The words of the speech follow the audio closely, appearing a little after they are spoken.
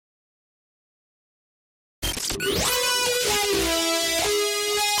The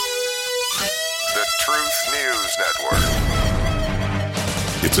Truth News Network.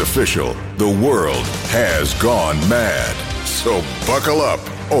 It's official. The world has gone mad. So buckle up.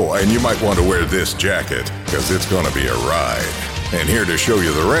 Oh, and you might want to wear this jacket, because it's going to be a ride. And here to show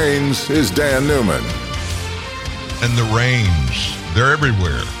you the reins is Dan Newman. And the reins, they're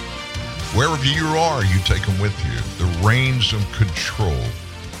everywhere. Wherever you are, you take them with you. The reins of control.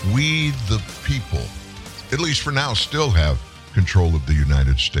 We, the people, at least for now, still have control of the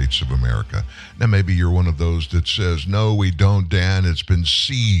United States of America. Now, maybe you're one of those that says, no, we don't, Dan. It's been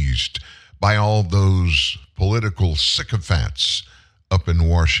seized by all those political sycophants up in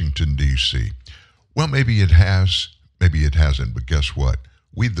Washington, D.C. Well, maybe it has, maybe it hasn't, but guess what?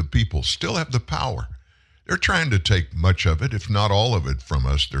 We, the people, still have the power. They're trying to take much of it, if not all of it, from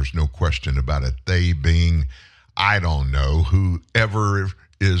us. There's no question about it. They being, I don't know, whoever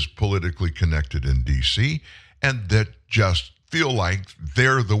is politically connected in D.C., and that just feel like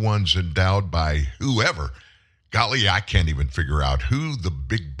they're the ones endowed by whoever. Golly, I can't even figure out who the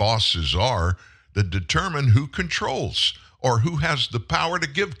big bosses are that determine who controls or who has the power to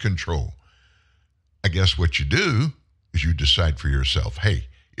give control. I guess what you do is you decide for yourself, hey,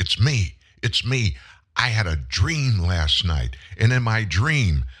 it's me. I had a dream last night, and in my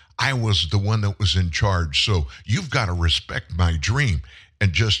dream, I was the one that was in charge. So you've got to respect my dream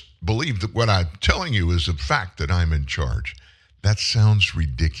and just believe that what I'm telling you is a fact that I'm in charge. That sounds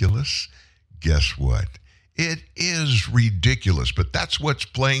ridiculous. Guess what? It is ridiculous, but that's what's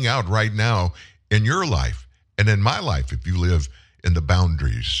playing out right now in your life and in my life if you live in the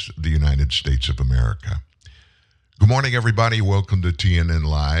boundaries of the United States of America. Good morning, everybody. Welcome to TNN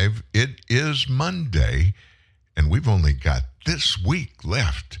Live. It is Monday, and we've only got this week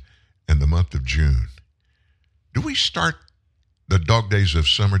left in the month of June. Do we start the dog days of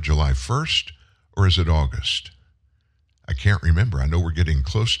summer July 1st, or is it August? I can't remember. I know we're getting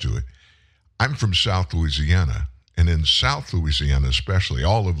close to it. I'm from South Louisiana, and in South Louisiana especially,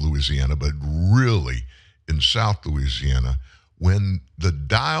 all of Louisiana, but really in South Louisiana, when the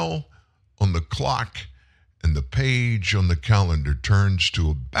dial on the clock and the page on the calendar turns to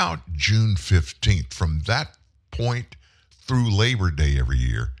about June 15th, from that point through Labor Day every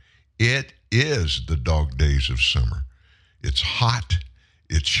year, it is the dog days of summer. It's hot,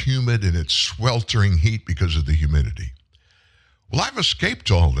 it's humid, and it's sweltering heat because of the humidity. Well, I've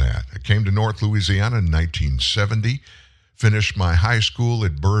escaped all that. I came to North Louisiana in 1970, finished my high school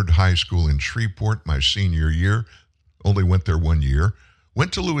at Byrd High School in Shreveport my senior year, only went there 1 year,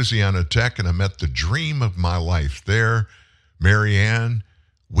 went to Louisiana Tech, and I met the dream of my life there, Mary Ann.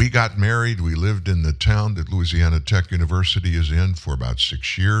 We got married. We lived in the town that Louisiana Tech University is in for about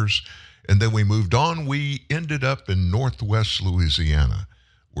 6 years, and then we moved on. We ended up in Northwest Louisiana,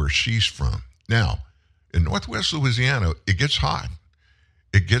 where she's from. Now, in Northwest Louisiana, it gets hot.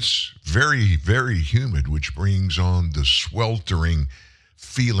 It gets very, very humid, which brings on the sweltering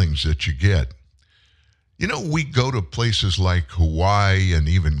feelings that you get. You know, we go to places like Hawaii and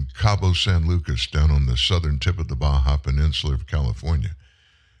even Cabo San Lucas down on the southern tip of the Baja Peninsula of California.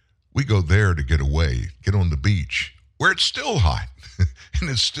 We go there to get away, get on the beach, where it's still hot and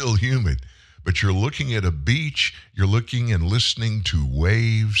it's still humid. But you're looking at a beach, you're looking and listening to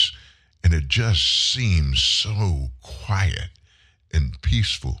waves, and it just seems so quiet and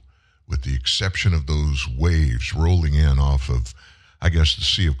peaceful, with the exception of those waves rolling in off of, I guess, the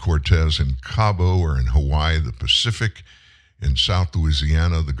Sea of Cortez in Cabo, or in Hawaii, the Pacific, in South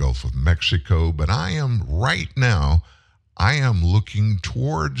Louisiana, the Gulf of Mexico. But I am looking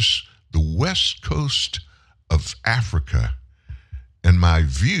towards the west coast of Africa. And my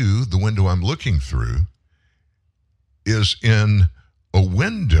view, the window I'm looking through, is in a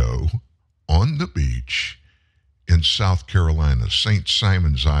window on the beach in South Carolina, St.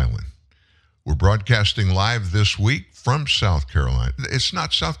 Simon's Island. We're broadcasting live this week from South Carolina. It's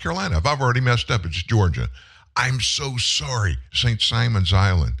not South Carolina. I've already messed up. It's Georgia. I'm so sorry. St. Simon's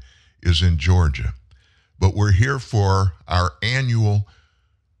Island is in Georgia. But we're here for our annual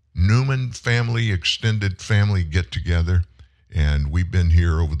Newman family, extended family get-together. And we've been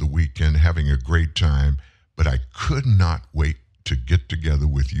here over the weekend having a great time. But I could not wait to get together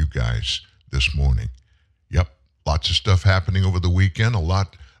with you guys this morning. Yep, lots of stuff happening over the weekend. A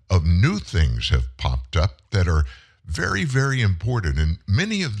lot of new things have popped up that are very, very important. And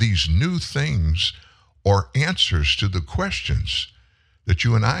many of these new things are answers to the questions that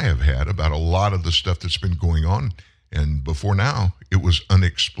you and I have had about a lot of the stuff that's been going on. And before now, it was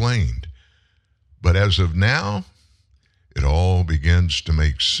unexplained. But as of now, it all begins to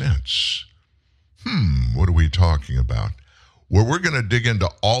make sense. What are we talking about? Well, we're going to dig into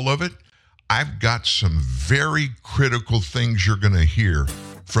all of it. I've got some very critical things you're going to hear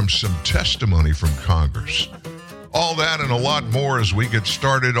from some testimony from Congress. All that and a lot more as we get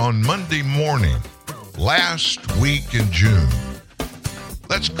started on Monday morning, last week in June.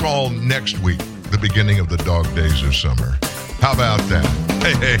 Let's call next week the beginning of the dog days of summer. How about that?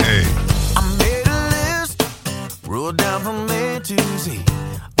 Hey, hey, hey. I made a list, wrote down from A to Z,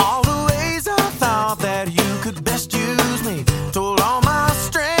 all the ways I thought that you could best use me, told all my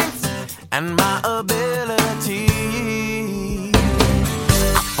strengths and my ability.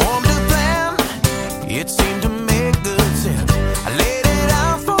 I formed a plan, it seemed to make good sense. I laid it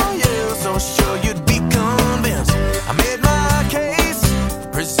out for you, so sure you'd be convinced. I made my case,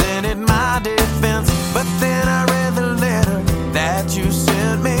 presented my defense, but then I read the letter that you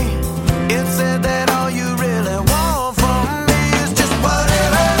sent me. It said that all you really want from me is just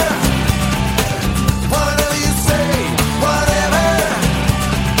whatever. Whatever you say, whatever.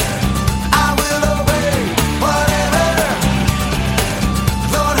 I will obey, whatever.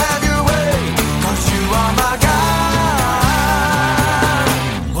 Lord, have your way, 'cause you are my God.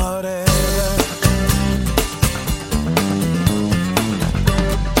 Whatever.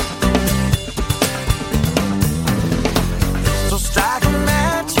 So strike a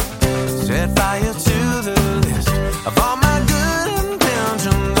match, set fire to the list of all my good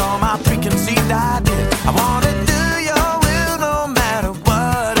intentions, all my preconceived ideas. I want to do your will no matter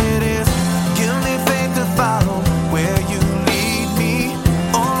what it is. Give me faith to follow where you lead me.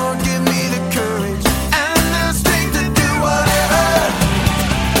 Oh Lord, give me the courage and the strength to do whatever.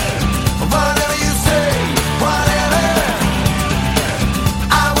 Whatever you say, whatever.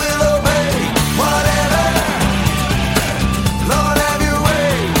 I will obey, whatever. Lord, have your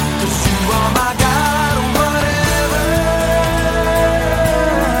way, 'cause you are my God, whatever.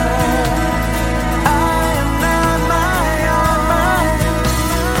 I am not my own.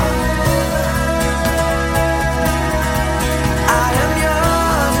 I am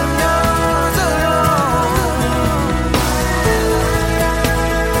yours and yours alone.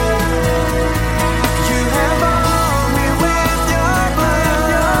 You have bought me with your blood.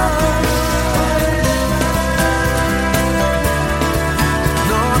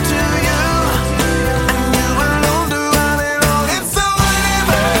 Lord, to you and you alone do I belong. And so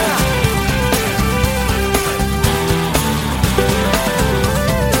whatever.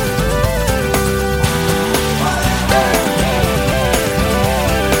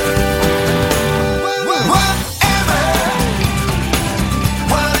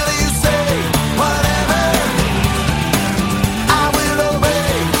 Whatever you say, whatever. I will obey,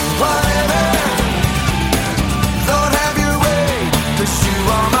 whatever. Lord, have your way, 'cause you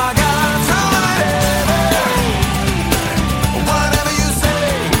are my God. So whatever. Whatever you say,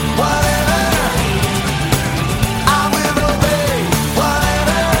 whatever. I will obey,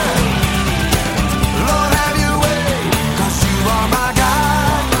 whatever. Lord, have your way, 'cause you are my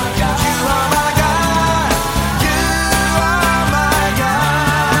God. You are my God. You are my God.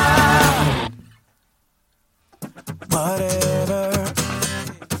 Whatever.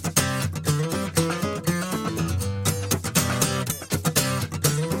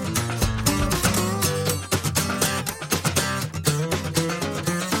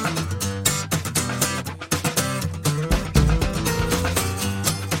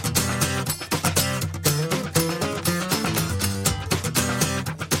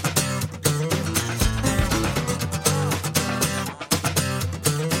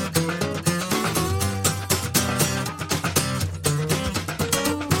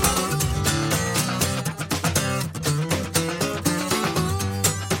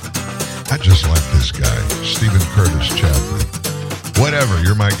 I just like this guy, Stephen Curtis Chapman. Whatever,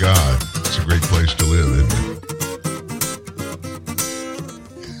 you're my God. It's a great place to live, isn't it?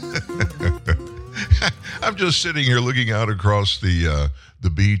 I'm just sitting here looking out across the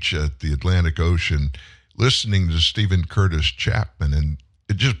beach at the Atlantic Ocean, listening to Stephen Curtis Chapman, and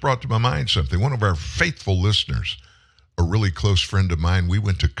it just brought to my mind something. One of our faithful listeners, a really close friend of mine, we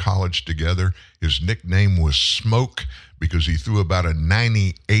went to college together. His nickname was Smoke because he threw about a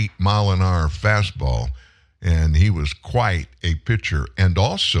 98-mile-an-hour fastball, and he was quite a pitcher and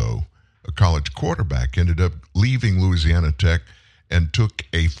also a college quarterback. Ended up leaving Louisiana Tech and took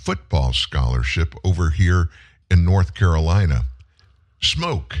a football scholarship over here in North Carolina.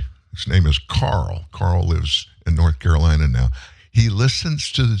 Smoke, his name is Carl. Carl lives in North Carolina now. He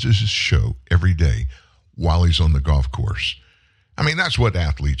listens to this show every day while he's on the golf course. I mean, that's what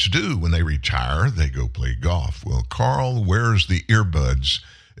athletes do. When they retire, they go play golf. Well, Carl wears the earbuds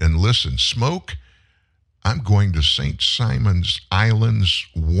and listens. Smoke, I'm going to St. Simon's Island's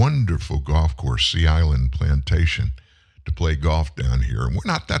wonderful golf course, Sea Island Plantation, to play golf down here. And we're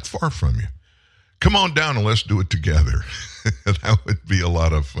not that far from you. Come on down and let's do it together. That would be a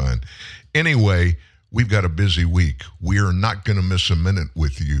lot of fun. Anyway, we've got a busy week. We are not going to miss a minute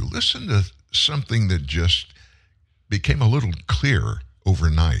with you. Listen to something that just became a little clearer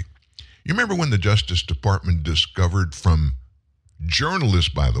overnight. You remember when the Justice Department discovered from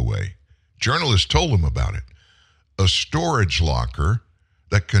journalists, by the way, journalists told them about it, a storage locker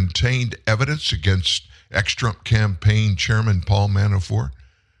that contained evidence against ex-Trump campaign chairman Paul Manafort?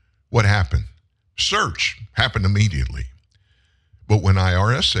 What happened? Search happened immediately. But when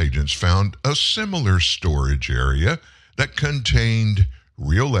IRS agents found a similar storage area that contained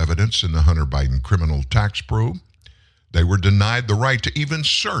real evidence in the Hunter Biden criminal tax probe, they were denied the right to even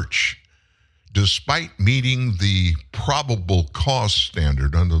search, despite meeting the probable cause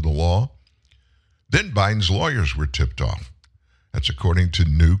standard under the law. Then Biden's lawyers were tipped off. That's according to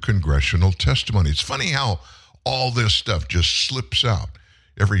new congressional testimony. It's funny how all this stuff just slips out.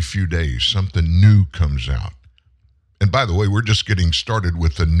 Every few days, something new comes out. And by the way, we're just getting started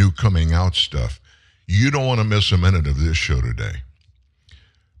with the new coming out stuff. You don't want to miss a minute of this show today.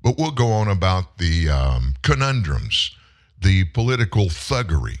 But we'll go on about the conundrums, the political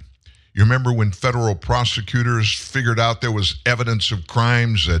thuggery. You remember when federal prosecutors figured out there was evidence of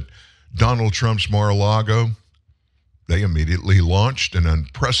crimes at Donald Trump's Mar-a-Lago? They immediately launched an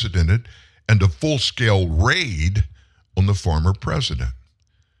unprecedented and a full-scale raid on the former president.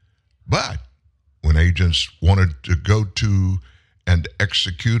 But when agents wanted to go to and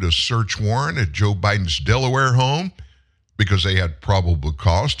execute a search warrant at Joe Biden's Delaware home because they had probable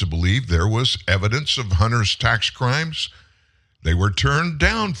cause to believe there was evidence of Hunter's tax crimes, they were turned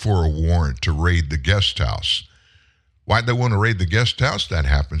down for a warrant to raid the guest house. Why'd they want to raid the guest house? That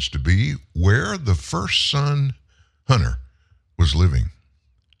happens to be where the first son, Hunter, was living.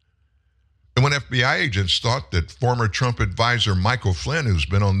 And when FBI agents thought that former Trump advisor Michael Flynn, who's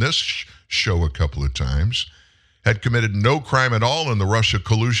been on this show a couple of times, had committed no crime at all in the Russia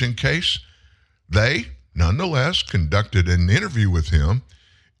collusion case, they, nonetheless, conducted an interview with him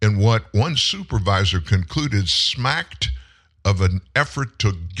in what one supervisor concluded smacked of an effort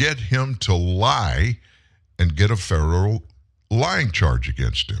to get him to lie and get a federal lying charge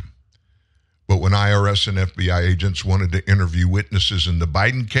against him. But when IRS and FBI agents wanted to interview witnesses in the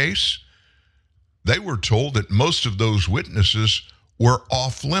Biden case, they were told that most of those witnesses were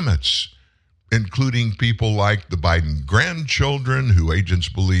off limits, including people like the Biden grandchildren, who agents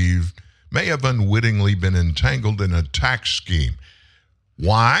believed may have unwittingly been entangled in a tax scheme.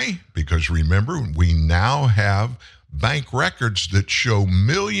 Why? Because remember, we now have bank records that show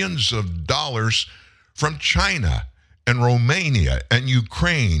millions of dollars from China and Romania and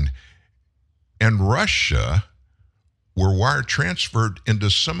Ukraine and Russia were wire transferred into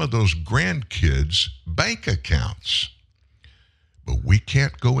some of those grandkids' bank accounts. But we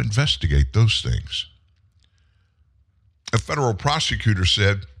can't go investigate those things. A federal prosecutor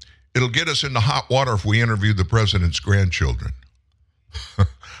said, it'll get us into hot water if we interview the president's grandchildren.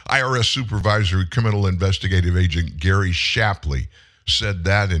 IRS Supervisory Criminal Investigative Agent Gary Shapley said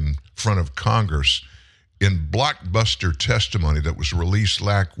that in front of Congress in blockbuster testimony that was released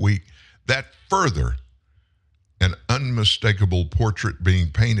last week. That further an unmistakable portrait being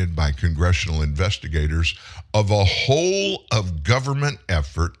painted by congressional investigators of a whole of government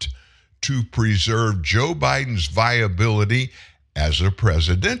effort to preserve Joe Biden's viability as a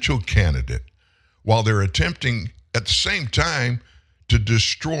presidential candidate, while they're attempting at the same time to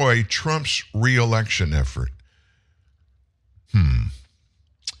destroy Trump's re-election effort.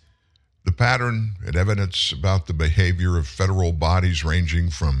 The pattern and evidence about the behavior of federal bodies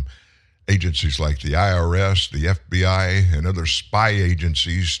ranging from agencies like the IRS, the FBI, and other spy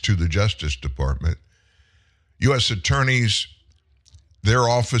agencies to the Justice Department, U.S. attorneys, their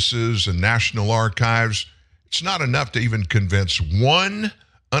offices, and National Archives, it's not enough to even convince one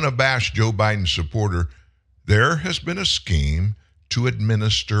unabashed Joe Biden supporter there has been a scheme to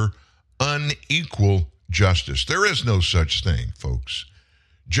administer unequal justice. There is no such thing, folks.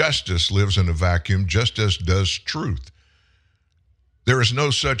 Justice lives in a vacuum, just as does truth. There is no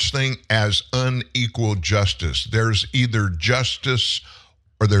such thing as unequal justice. There's either justice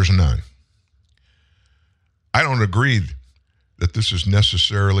or there's none. I don't agree that this is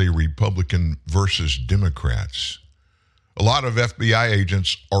necessarily Republican versus Democrats. A lot of FBI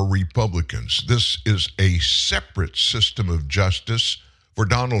agents are Republicans. This is a separate system of justice for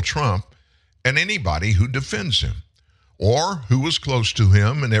Donald Trump and anybody who defends him or who was close to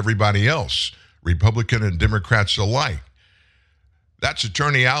him and everybody else, Republican and Democrats alike. That's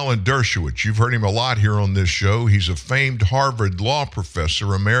Attorney Alan Dershowitz. You've heard him a lot here on this show. He's a famed Harvard law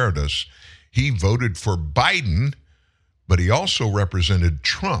professor emeritus. He voted for Biden, but he also represented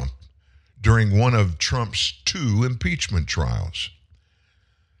Trump during one of Trump's 2 impeachment trials.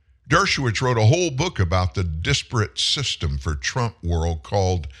 Dershowitz wrote a whole book about the disparate system for Trump world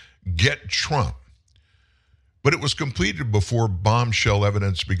called Get Trump. But it was completed before bombshell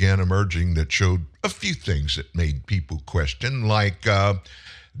evidence began emerging that showed a few things that made people question, like the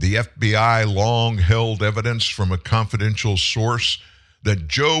FBI long-held evidence from a confidential source that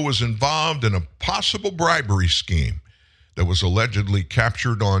Joe was involved in a possible bribery scheme that was allegedly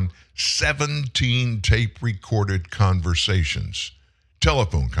captured on 17 tape-recorded conversations,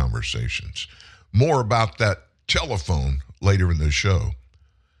 telephone conversations. More about that telephone later in the show.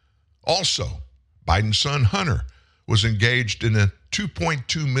 Also, Biden's son Hunter was engaged in a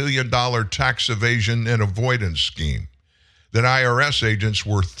 $2.2 million tax evasion and avoidance scheme that IRS agents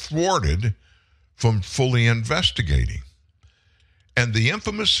were thwarted from fully investigating. And the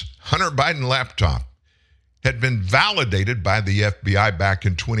infamous Hunter Biden laptop had been validated by the FBI back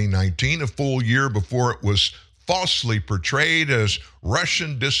in 2019, a full year before it was falsely portrayed as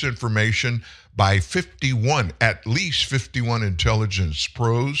Russian disinformation by at least 51 intelligence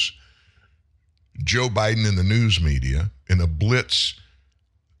pros, Joe Biden and the news media, in a blitz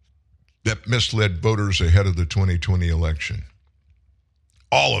that misled voters ahead of the 2020 election.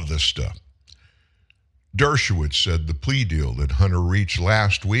 All of this stuff. Dershowitz said the plea deal that Hunter reached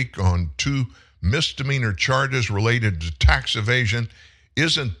last week on 2 misdemeanor charges related to tax evasion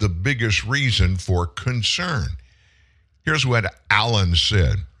isn't the biggest reason for concern. Here's what Allen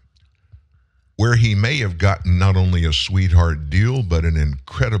said. Where he may have gotten not only a sweetheart deal, but an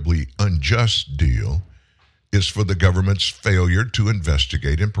incredibly unjust deal, is for the government's failure to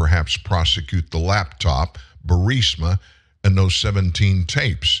investigate and perhaps prosecute the laptop, Burisma, and those 17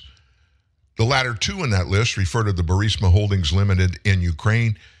 tapes. The latter 2 in that list refer to the Burisma Holdings Limited in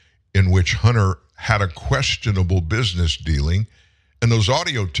Ukraine, in which Hunter had a questionable business dealing, and those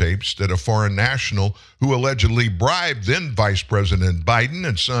audio tapes that a foreign national who allegedly bribed then Vice President Biden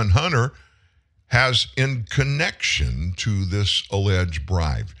and son Hunter has in connection to this alleged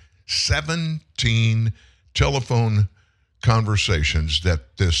bribe. 17 telephone conversations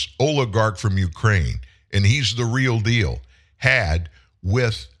that this oligarch from Ukraine, and he's the real deal, had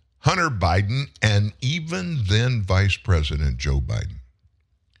with Hunter Biden and even then Vice President Joe Biden.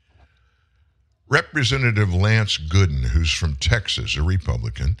 Representative Lance Gooden, who's from Texas, a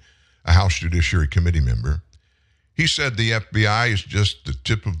Republican, a House Judiciary Committee member, he said the FBI is just the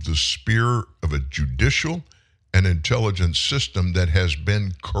tip of the spear of a judicial and intelligence system that has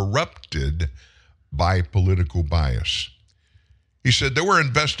been corrupted by political bias. He said there were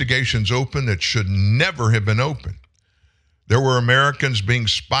investigations open that should never have been open. There were Americans being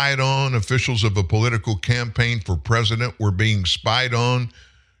spied on. Officials of a political campaign for president were being spied on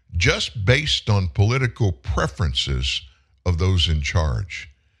just based on political preferences of those in charge.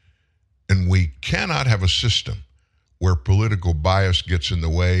 And we cannot have a system where political bias gets in the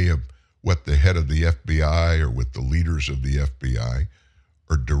way of what the head of the FBI or what the leaders of the FBI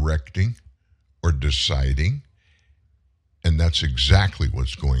are directing or deciding. And that's exactly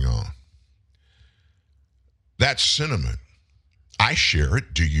what's going on. That sentiment, I share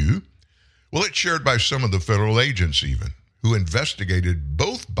it. Do you? Well, it's shared by some of the federal agents even, who investigated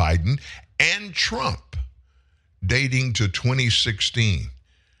both Biden and Trump dating to 2016.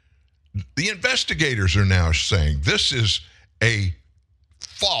 The investigators are now saying this is a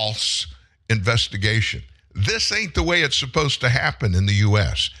false investigation. This ain't the way it's supposed to happen in the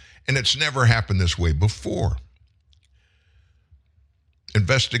U.S., and it's never happened this way before.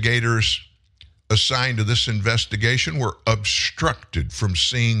 Investigators assigned to this investigation were obstructed from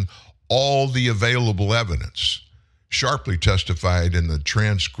seeing all the available evidence. Sharply testified in the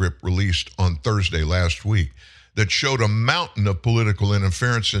transcript released on Thursday last week that showed a mountain of political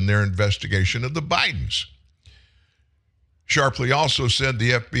interference in their investigation of the Bidens. Sharply also said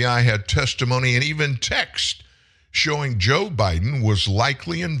the FBI had testimony and even text showing Joe Biden was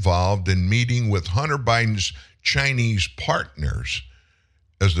likely involved in meeting with Hunter Biden's Chinese partners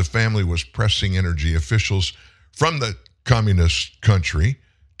as the family was pressing energy officials from the communist country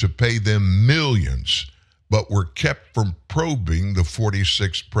to pay them millions, but were kept from probing the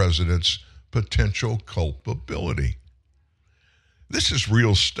 46th president's potential culpability. This is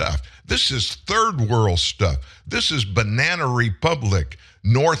real stuff. This is third world stuff. This is Banana Republic,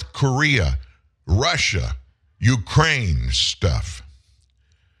 North Korea, Russia, Ukraine stuff.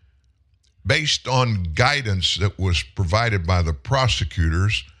 Based on guidance that was provided by the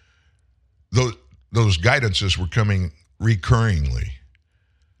prosecutors, those guidances were coming recurringly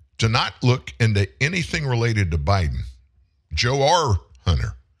to not look into anything related to Biden, Joe or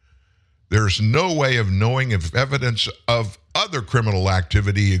Hunter. There's no way of knowing if evidence of other criminal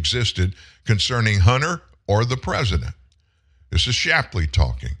activity existed concerning Hunter or the president. This is Shapley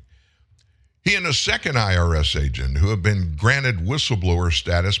talking. He and a second IRS agent who have been granted whistleblower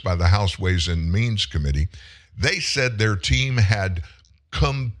status by the House Ways and Means Committee, they said their team had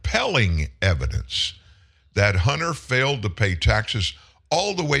compelling evidence that Hunter failed to pay taxes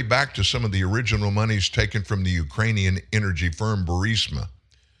all the way back to some of the original monies taken from the Ukrainian energy firm Burisma.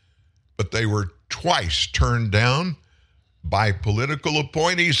 But they were twice turned down by political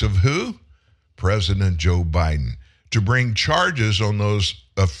appointees of who? President Joe Biden, to bring charges on those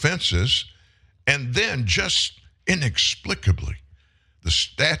offenses, and then just inexplicably, the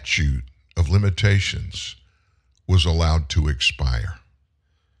statute of limitations was allowed to expire.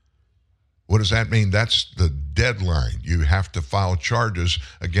 What does that mean? That's the deadline. You have to file charges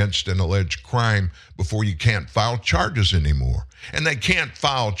against an alleged crime before you can't file charges anymore. And they can't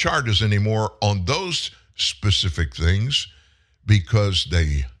file charges anymore on those specific things because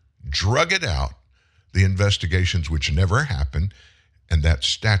they drug it out, the investigations which never happened, and that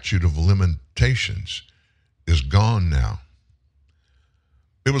statute of limitations is gone now.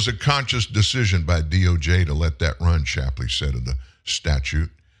 It was a conscious decision by DOJ to let that run, Shapley said of the statute.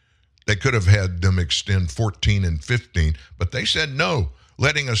 They could have had them extend 14 and 15, but they said no.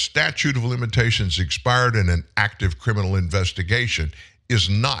 Letting a statute of limitations expired in an active criminal investigation is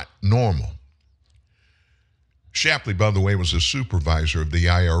not normal. Shapley, by the way, was a supervisor of the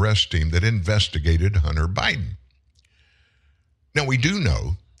IRS team that investigated Hunter Biden. Now, we do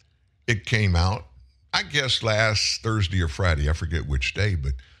know it came out, I guess last Thursday or Friday, I forget which day,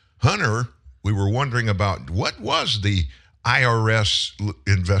 but Hunter, we were wondering about what was the IRS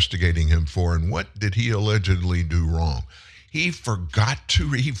investigating him for, and what did he allegedly do wrong? He forgot to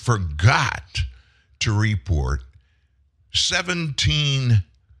report $17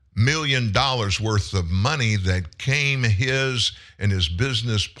 million worth of money that came his and his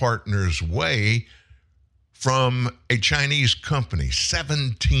business partner's way from a Chinese company.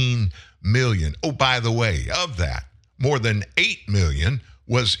 $17 million. Oh, by the way, of that, more than $8 million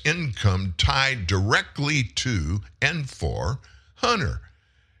was income tied directly to and for Hunter.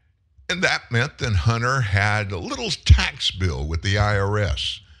 And that meant that Hunter had a little tax bill with the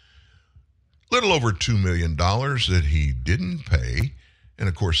IRS. Little over $2 million that he didn't pay. And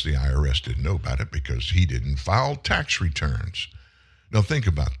of course, the IRS didn't know about it because he didn't file tax returns. Now think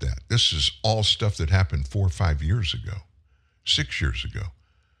about that. This is all stuff that happened 4 or 5 years ago, 6 years ago.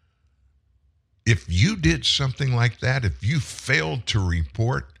 If you did something like that, if you failed to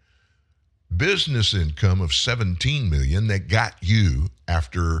report business income of $17 million that got you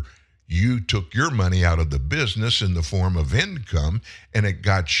after you took your money out of the business in the form of income, and it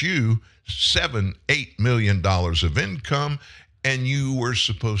got you $7-8 million of income, and you were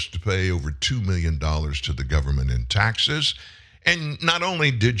supposed to pay over $2 million to the government in taxes, and not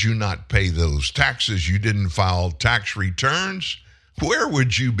only did you not pay those taxes, you didn't file tax returns, where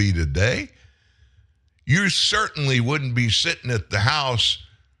would you be today? You certainly wouldn't be sitting at the house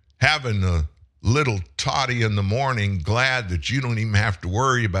having a little toddy in the morning, glad that you don't even have to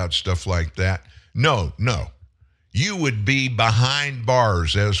worry about stuff like that. No. You would be behind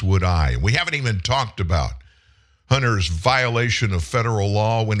bars, as would I. We haven't even talked about Hunter's violation of federal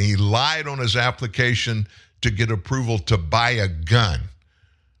law when he lied on his application to get approval to buy a gun.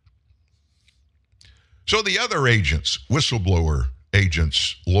 So the other agents, whistleblower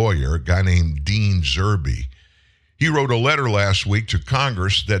agent's lawyer, a guy named Dean Zerby, he wrote a letter last week to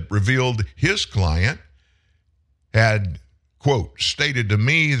Congress that revealed his client had, quote, stated to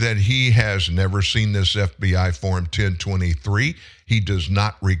me that he has never seen this FBI Form 1023. He does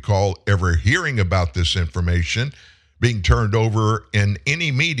not recall ever hearing about this information being turned over in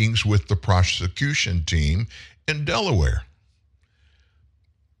any meetings with the prosecution team in Delaware.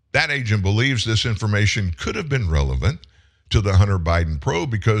 That agent believes this information could have been relevant to the Hunter Biden probe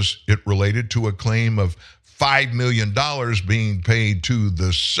because it related to a claim of $5 million being paid to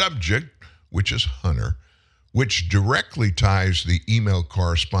the subject, which is Hunter, which directly ties the email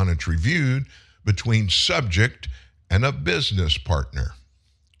correspondence reviewed between subject and a business partner.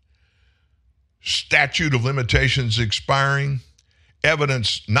 Statute of limitations expiring,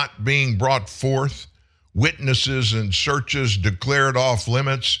 evidence not being brought forth, witnesses and searches declared off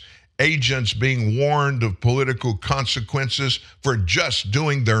limits, agents being warned of political consequences for just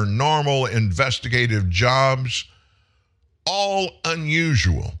doing their normal investigative jobs, all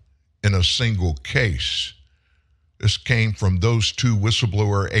unusual in a single case. This came from those two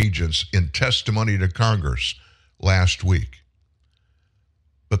whistleblower agents in testimony to Congress last week.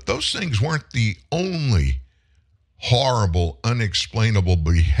 But those things weren't the only horrible, unexplainable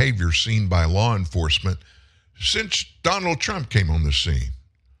behavior seen by law enforcement since Donald Trump came on the scene.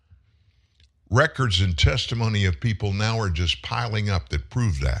 Records and testimony of people now are just piling up that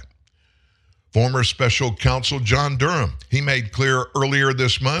prove that. Former special counsel John Durham, he made clear earlier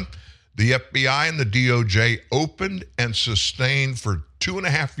this month, the FBI and the DOJ opened and sustained for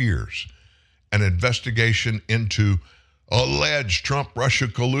 2.5 years an investigation into alleged Trump-Russia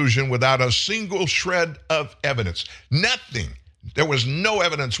collusion without a single shred of evidence. Nothing. There was no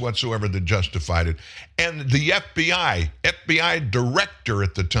evidence whatsoever that justified it. And the FBI director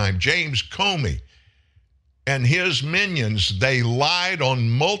at the time, James Comey, and his minions, they lied on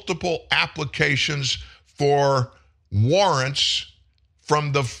multiple applications for warrants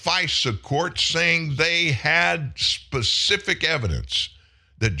from the FISA court saying they had specific evidence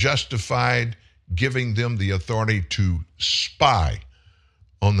that justified giving them the authority to spy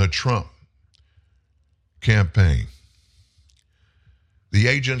on the Trump campaign. The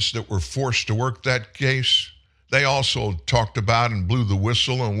agents that were forced to work that case, they also talked about and blew the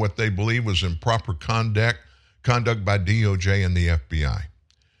whistle on what they believe was improper conduct by DOJ and the FBI.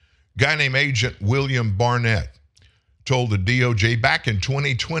 A guy named Agent William Barnett told the DOJ back in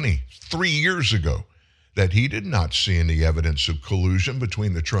 2020, 3 years ago, that he did not see any evidence of collusion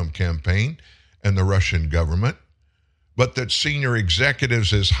between the Trump campaign and the Russian government, but that senior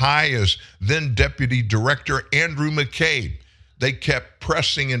executives as high as then Deputy Director Andrew McCabe, they kept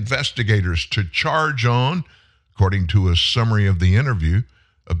pressing investigators to charge on, according to a summary of the interview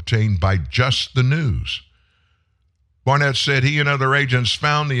obtained by Just the News. Barnett said he and other agents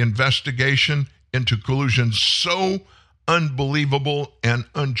found the investigation into collusion so unbelievable and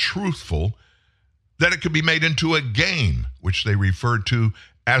untruthful that it could be made into a game, which they referred to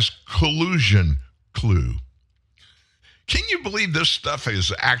as collusion clue. Can you believe this stuff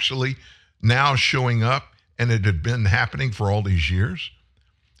is actually now showing up and it had been happening for all these years?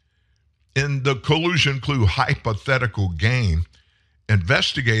 In the collusion clue hypothetical game,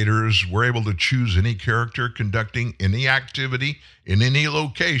 investigators were able to choose any character conducting any activity in any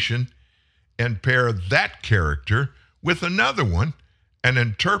location and pair that character with another one and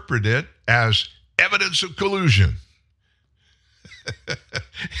interpret it as evidence of collusion.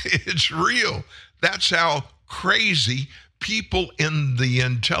 It's real. That's how crazy people in the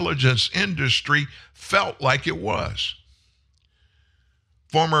intelligence industry felt like it was.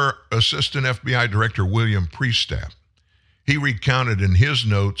 Former Assistant FBI Director William Priestap, he recounted in his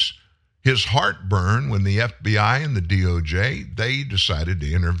notes his heartburn when the FBI and the DOJ, they decided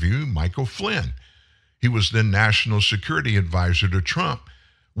to interview Michael Flynn. He was then National Security Advisor to Trump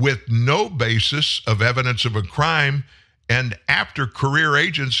with no basis of evidence of a crime, and after career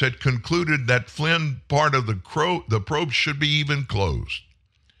agents had concluded that Flynn part of the probe should be even closed.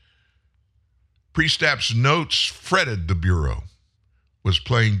 Priestap's notes fretted the Bureau, was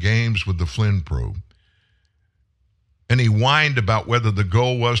playing games with the Flynn probe. And he whined about whether the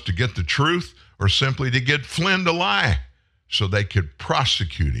goal was to get the truth or simply to get Flynn to lie so they could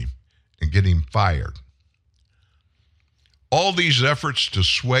prosecute him and get him fired. All these efforts to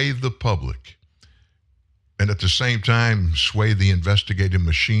sway the public and at the same time sway the investigative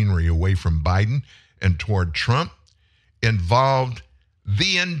machinery away from Biden and toward Trump involved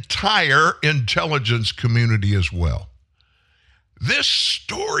the entire intelligence community as well. This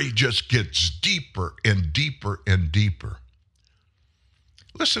story just gets deeper and deeper and deeper.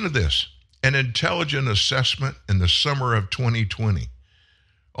 Listen to this. An intelligent assessment in the summer of 2020,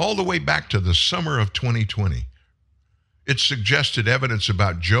 all the way back to the summer of 2020, it suggested evidence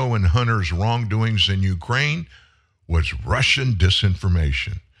about Joe and Hunter's wrongdoings in Ukraine was Russian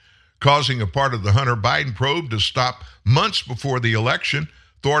disinformation, causing a part of the Hunter Biden probe to stop months before the election,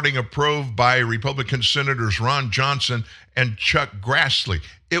 thwarting a probe by Republican Senators Ron Johnson and Chuck Grassley.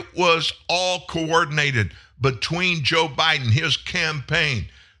 It was all coordinated between Joe Biden, his campaign,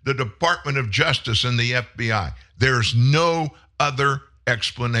 the Department of Justice, and the FBI. There's no other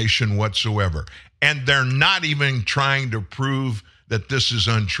explanation whatsoever. And they're not even trying to prove that this is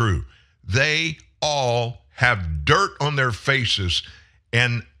untrue. They all have dirt on their faces,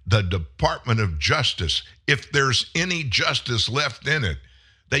 and the Department of Justice, if there's any justice left in it,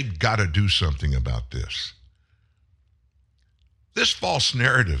 they've got to do something about this. This false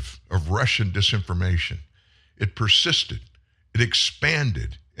narrative of Russian disinformation, it persisted. It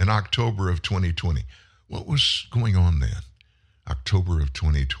expanded in October of 2020. What was going on then? October of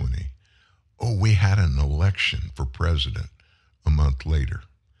 2020. Oh, we had an election for president a month later.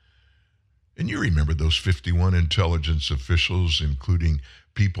 And you remember those 51 intelligence officials, including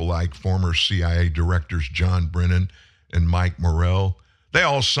people like former CIA directors John Brennan and Mike Morrell. They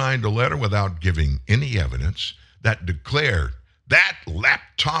all signed a letter without giving any evidence that declared that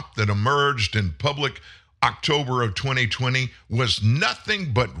laptop that emerged in public October of 2020 was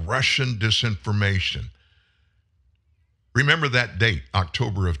nothing but Russian disinformation. Remember that date,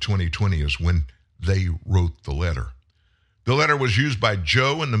 October of 2020 is when they wrote the letter. The letter was used by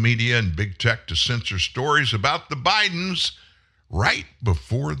Joe and the media and big tech to censor stories about the Bidens right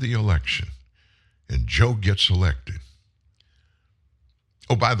before the election. And Joe gets elected.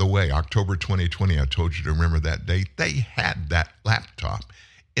 Oh, by the way, October 2020, I told you to remember that date. They had that laptop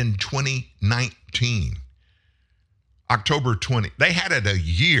in 2019. October 20. They had it a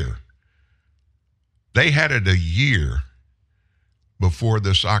year. They had it a year before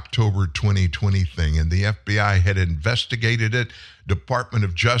this October 2020 thing, and the FBI had investigated it. Department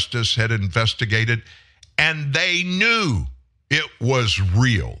of Justice had investigated, and they knew it was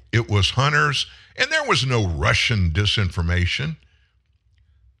real. It was hunters, and there was no Russian disinformation.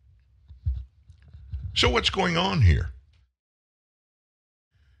 So what's going on here?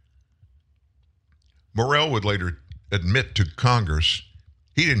 Morell would later admit to Congress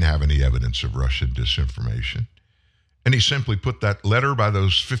he didn't have any evidence of Russian disinformation. And he simply put that letter by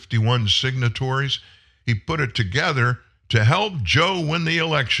those 51 signatories, he put it together to help Joe win the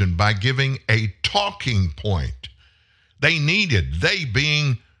election by giving a talking point. They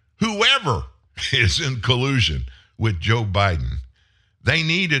being whoever is in collusion with Joe Biden, they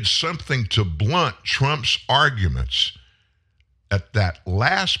needed something to blunt Trump's arguments at that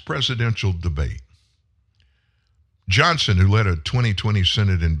last presidential debate. Johnson, who led a 2020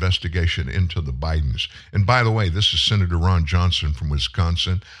 Senate investigation into the Bidens, and by the way, this is Senator Ron Johnson from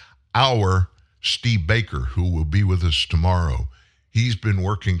Wisconsin, our Steve Baker, who will be with us tomorrow. He's been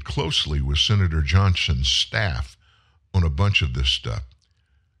working closely with Senator Johnson's staff on a bunch of this stuff.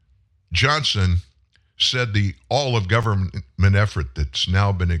 Johnson said the all-of-government effort that's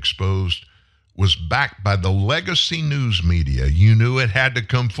now been exposed was backed by the legacy news media. You knew it had to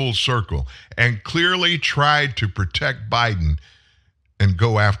come full circle, and clearly tried to protect Biden and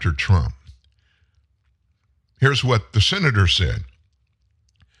go after Trump. Here's what the senator said.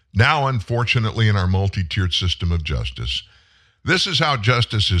 Now, unfortunately, in our multi-tiered system of justice, this is how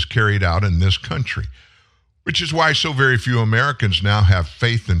justice is carried out in this country, which is why so very few Americans now have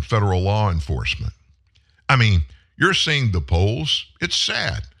faith in federal law enforcement. I mean, you're seeing the polls. It's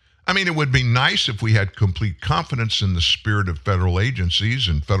sad. I mean, it would be nice if we had complete confidence in the spirit of federal agencies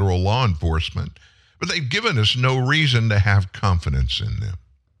and federal law enforcement, but they've given us no reason to have confidence in them.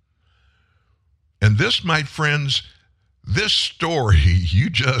 And this, my friends, this story you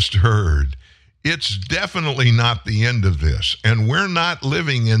just heard, it's definitely not the end of this. And we're not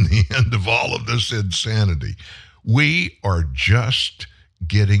living in the end of all of this insanity. We are just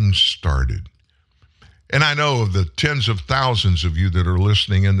getting started. And I know of the tens of thousands of you that are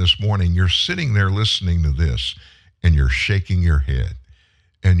listening in this morning, you're sitting there listening to this and you're shaking your head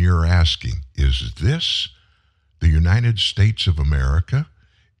and you're asking, is this the United States of America?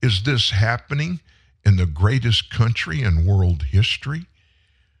 Is this happening in the greatest country in world history?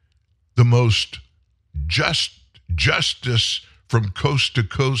 The most justice from coast to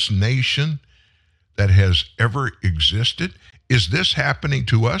coast nation that has ever existed? Is this happening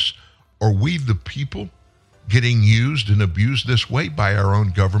to us? Are we the people getting used and abused this way by our own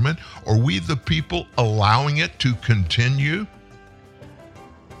government? Are we the people allowing it to continue?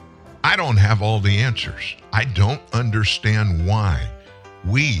 I don't have all the answers. I don't understand why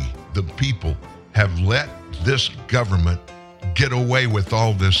we, the people, have let this government get away with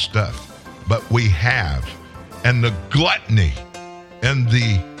all this stuff. But we have. And the gluttony and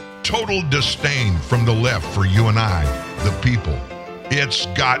the total disdain from the left for you and I, the people, it's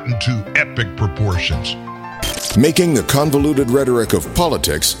gotten to epic proportions. Making the convoluted rhetoric of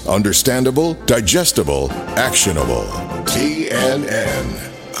politics understandable, digestible, actionable. TNN.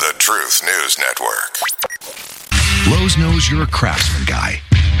 The Truth News Network. Lowe's knows you're a craftsman guy.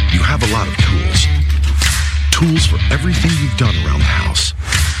 You have a lot of tools. Tools for everything you've done around the house.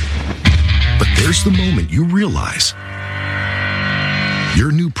 But there's the moment you realize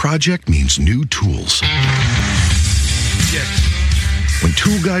your new project means new tools. Yes. When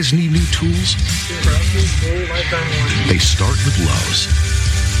tool guys need new tools, they start with Lowe's,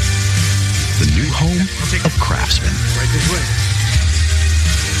 the new home of craftsmen.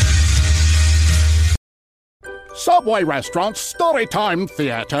 Subway Restaurant's Storytime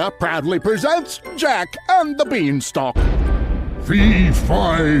Theater proudly presents Jack and the Beanstalk. Fee,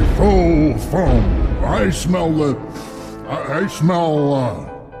 fi, fo, fum. I smell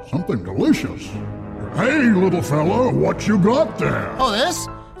something delicious. Hey, little fella, what you got there? Oh, this?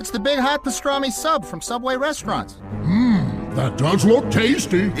 It's the Big Hot Pastrami Sub from Subway Restaurants. That does look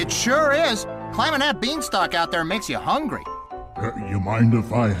tasty. It sure is. Climbing that beanstalk out there makes you hungry. You mind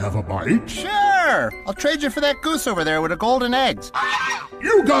if I have a bite? Sure! I'll trade you for that goose over there with the golden eggs.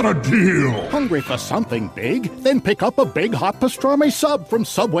 You got a deal! Hungry for something big? Then pick up a big hot pastrami sub from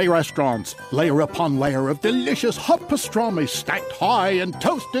Subway restaurants. Layer upon layer of delicious hot pastrami stacked high and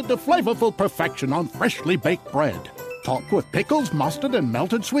toasted to flavorful perfection on freshly baked bread. Topped with pickles, mustard, and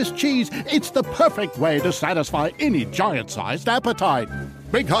melted Swiss cheese, it's the perfect way to satisfy any giant-sized appetite.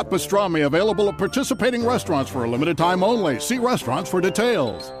 Big hot pastrami available at participating restaurants for a limited time only. See restaurants for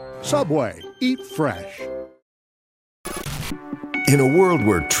details. Subway. Eat fresh. In a world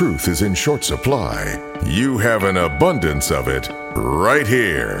where truth is in short supply, you have an abundance of it right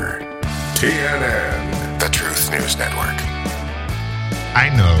here. TNN, The Truth News Network.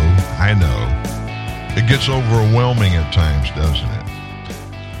 I know. It gets overwhelming at times, doesn't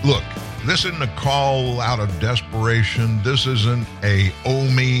it? Look, this isn't a call out of desperation. This isn't a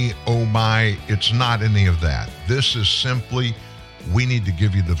oh me, oh my. It's not any of that. This is simply, we need to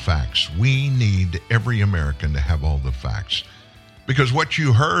give you the facts. We need every American to have all the facts. Because what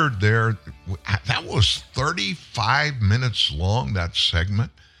you heard there, that was 35 minutes long, that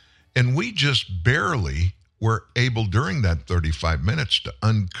segment. And we just barely were able during that 35 minutes to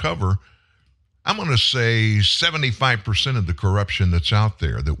uncover, I'm going to say 75% of the corruption that's out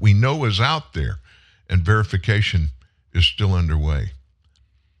there, that we know is out there, and verification is still underway.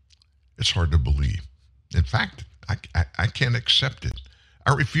 It's hard to believe. In fact, I can't accept it.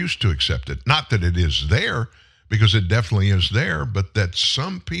 I refuse to accept it. Not that it is there, because it definitely is there, but that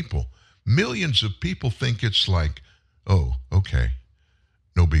some people, millions of people, think it's like, oh, okay,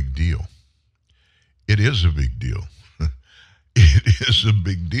 no big deal. It is a big deal. It is a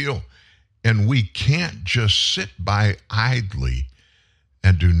big deal. And we can't just sit by idly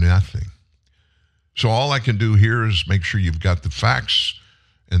and do nothing. So all I can do here is make sure you've got the facts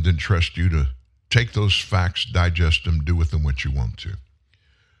and then trust you to take those facts, digest them, do with them what you want to.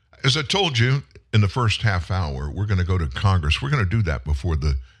 As I told you in the first half hour, we're going to go to Congress. We're going to do that before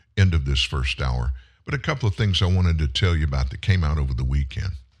the end of this first hour. But a couple of things I wanted to tell you about that came out over the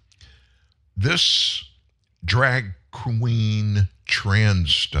weekend. This drag queen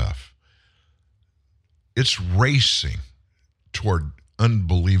trans stuff, it's racing toward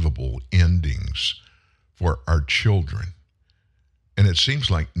unbelievable endings for our children. And it seems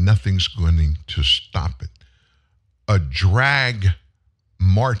like nothing's going to stop it. A drag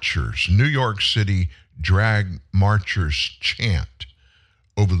marchers, New York City drag marchers chant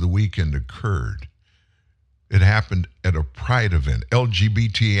over the weekend occurred. It happened at a pride event.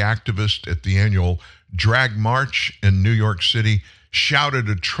 LGBT activists at the annual drag march in New York City shouted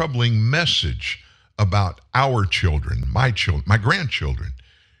a troubling message about our children, my grandchildren,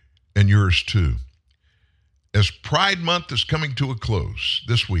 and yours too. As Pride Month is coming to a close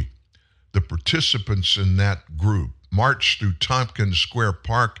this week, the participants in that group marched through Tompkins Square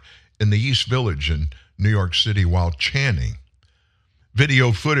Park in the East Village in New York City while chanting.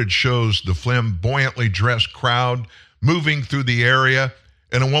 Video footage shows the flamboyantly dressed crowd moving through the area,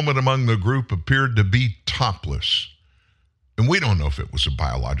 and a woman among the group appeared to be topless. And we don't know if it was a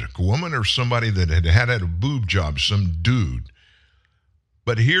biological woman or somebody that had a boob job, some dude.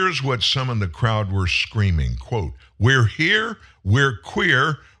 But here's what some in the crowd were screaming, quote, "We're here, we're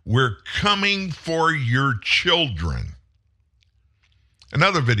queer, we're coming for your children."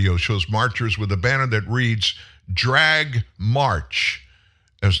 Another video shows marchers with a banner that reads, "Drag March,"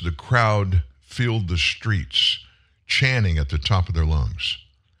 as the crowd filled the streets, chanting at the top of their lungs.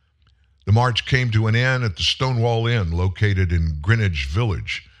 The march came to an end at the Stonewall Inn, located in Greenwich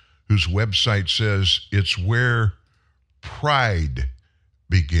Village, whose website says it's where pride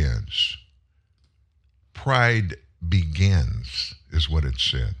begins. Pride begins is what it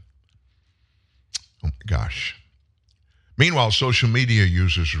said. Oh my gosh. Meanwhile, social media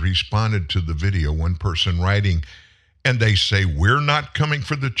users responded to the video, one person writing, and they say, "We're not coming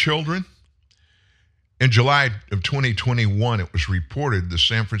for the children." In July of 2021, it was reported the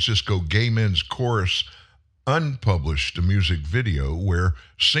San Francisco Gay Men's Chorus unpublished a music video where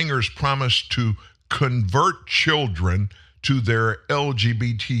singers promised to convert children to their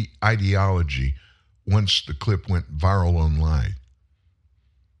LGBT ideology once the clip went viral online.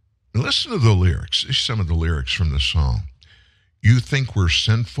 And listen to the lyrics. These are some of the lyrics from the song. "You think we're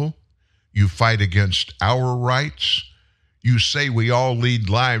sinful? You fight against our rights? You say we all lead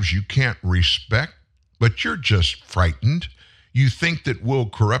lives you can't respect, but you're just frightened. You think that we'll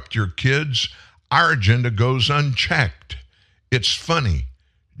corrupt your kids? Our agenda goes unchecked. It's funny.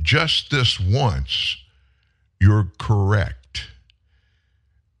 Just this once, you're correct."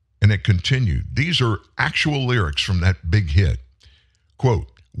 And it continued. These are actual lyrics from that big hit.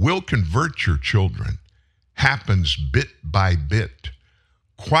 Quote, "We'll convert your children. happens bit by bit,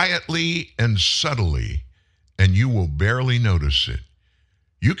 quietly and subtly, and you will barely notice it.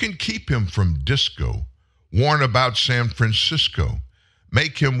 You can keep him from disco, warn about San Francisco,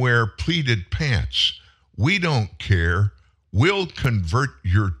 make him wear pleated pants. We don't care. We'll convert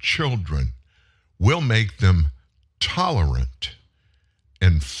your children. We'll make them tolerant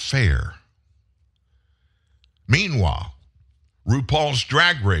and fair. Meanwhile, RuPaul's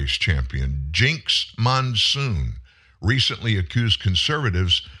Drag Race champion, Jinx Monsoon, recently accused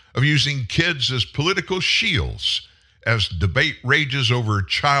conservatives of using kids as political shields as debate rages over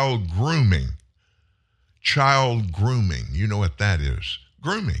child grooming. Child grooming, you know what that is.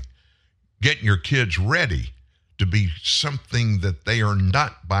 Grooming. Getting your kids ready to be something that they are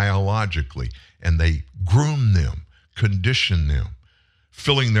not biologically, and they groom them, condition them,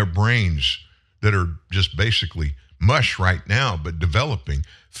 filling their brains that are just basically mush right now, but developing,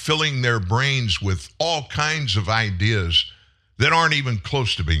 filling their brains with all kinds of ideas that aren't even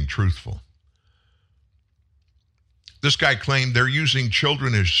close to being truthful. This guy claimed they're using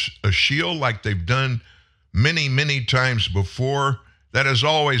children as a shield like they've done many, many times before. That has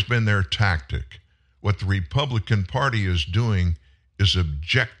always been their tactic. What the Republican Party is doing is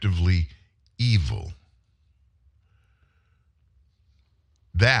objectively evil.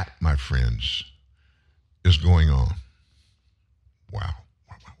 That, my friends, is going on. Wow.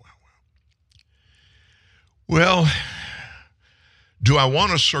 Well, do I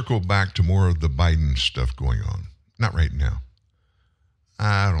want to circle back to more of the Biden stuff going on? Not right now.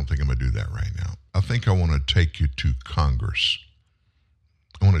 I don't think I'm going to do that right now. I think I want to take you to Congress.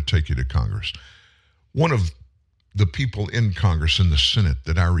 One of the people in Congress, in the Senate,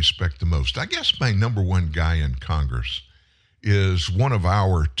 that I respect the most, I guess my number one guy in Congress, is one of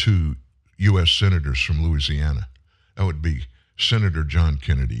our two U.S. senators from Louisiana. That would be Senator John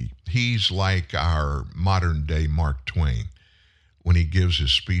Kennedy. He's like our modern-day Mark Twain when he gives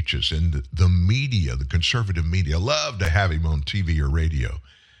his speeches. And the media, the conservative media, love to have him on TV or radio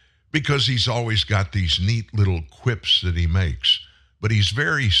because he's always got these neat little quips that he makes. But he's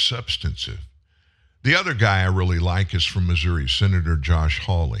very substantive. The other guy I really like is from Missouri, Senator Josh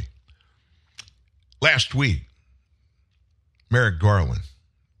Hawley. Last week, Merrick Garland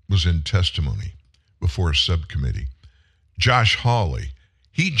was in testimony before a subcommittee. Josh Hawley,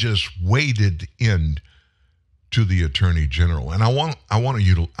 he just waded in to the Attorney General. And I wanted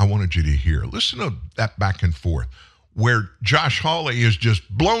you to hear. Listen to that back and forth, where Josh Hawley is just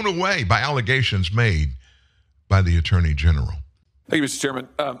blown away by allegations made by the Attorney General. Thank you, Mr. Chairman.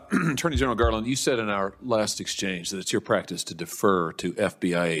 Attorney General Garland, you said in our last exchange that it's your practice to defer to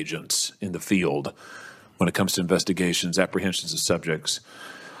FBI agents in the field when it comes to investigations, apprehensions of subjects.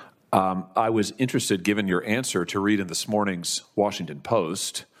 I was interested, given your answer, to read in this morning's Washington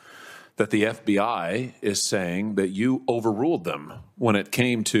Post that the FBI is saying that you overruled them when it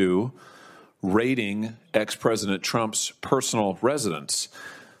came to raiding ex-President Trump's personal residence.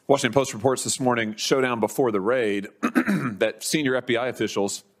 Washington Post reports this morning, showdown before the raid, that senior FBI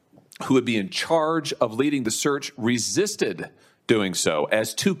officials who would be in charge of leading the search resisted doing so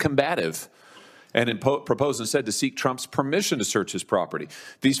as too combative and proposed instead to seek Trump's permission to search his property.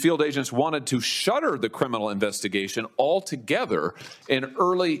 These field agents wanted to shutter the criminal investigation altogether in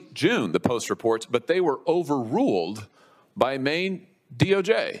early June, the Post reports, but they were overruled by Maine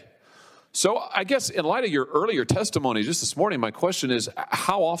DOJ. So I guess in light of your earlier testimony just this morning, my question is,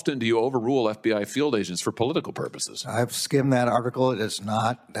 how often do you overrule FBI field agents for political purposes? I've skimmed that article. That's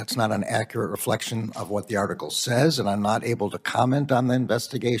not an accurate reflection of what the article says, and I'm not able to comment on the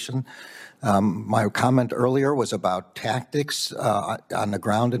investigation. My comment earlier was about tactics on the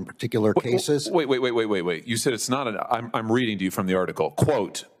ground in particular cases. Wait. You said it's not I'm reading to you from the article.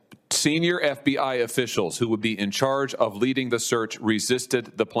 Quote, senior FBI officials who would be in charge of leading the search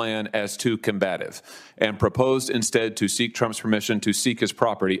resisted the plan as too combative and proposed instead to seek Trump's permission to seek his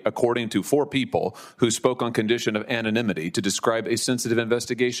property, according to 4 people who spoke on condition of anonymity to describe a sensitive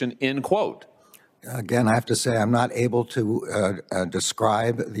investigation, end quote. Again, I have to say I'm not able to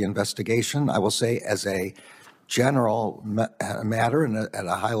describe the investigation. I will say as a general matter and at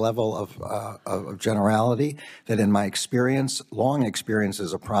a high level of generality, that in my experience, long experience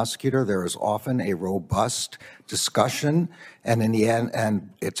as a prosecutor, there is often a robust discussion, and in the end, and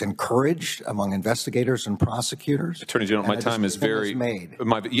it's encouraged among investigators and prosecutors. Attorney General, my time is very made.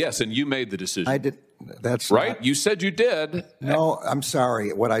 Yes, and you made the decision. I did. That's right. Not, you said you did. No, I'm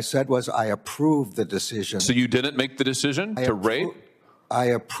sorry. What I said was I approved the decision. So you didn't make the decision to raid? I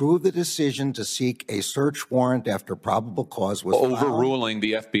approve the decision to seek a search warrant after probable cause was overruling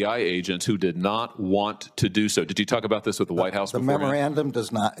the FBI agents who did not want to do so. Did you talk about this with the White House? The memorandum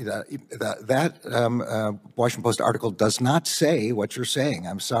does not. That Washington Post article does not say what you're saying.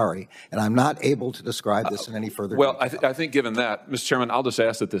 I'm sorry, and I'm not able to describe this in any further. Well, I think given that, Mr. Chairman, I'll just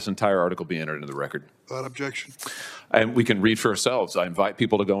ask that this entire article be entered into the record. Without objection. And we can read for ourselves. I invite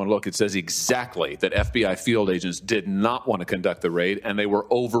people to go and look. It says exactly that FBI field agents did not want to conduct the raid, and they were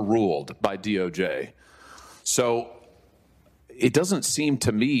overruled by DOJ. So it doesn't seem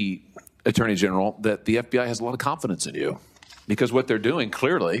to me, Attorney General, that the FBI has a lot of confidence in you, because what they're doing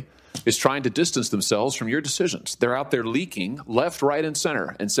clearly is trying to distance themselves from your decisions. They're out there leaking left, right, and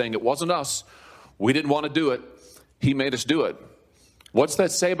center and saying it wasn't us. We didn't want to do it. He made us do it. What's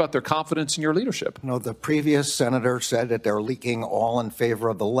that say about their confidence in your leadership? No, the previous senator said that they're leaking all in favor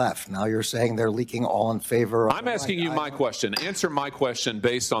of the left. Now you're saying they're leaking all in favor of I'm asking you my question. Answer my question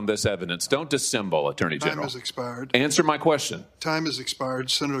based on this evidence. Don't dissemble, Attorney General. Time has expired. Answer my question. Time has expired.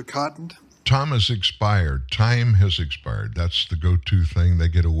 Senator Cotton. Time has expired. Time has expired. That's the go-to thing. They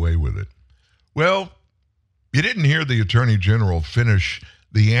get away with it. Well, you didn't hear the Attorney General finish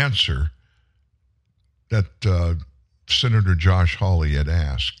the answer that Senator Josh Hawley had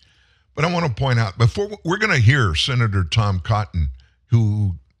asked. But I want to point out, before we're going to hear Senator Tom Cotton,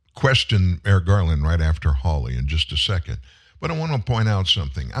 who questioned Merrick Garland right after Hawley in just a second. But I want to point out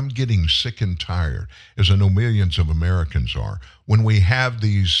something. I'm getting sick and tired, as I know millions of Americans are, when we have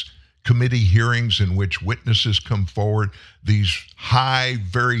these committee hearings in which witnesses come forward, these high,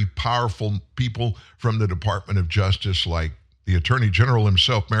 very powerful people from the Department of Justice, like the Attorney General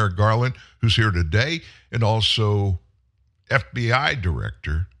himself, Merrick Garland, who's here today, and also FBI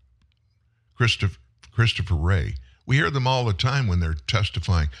Director Christopher Wray. We hear them all the time when they're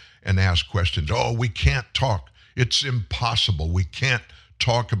testifying and ask questions. Oh, we can't talk. It's impossible. We can't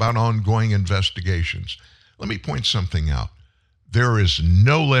talk about ongoing investigations. Let me point something out. There is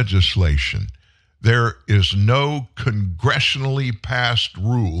no legislation. There is no congressionally passed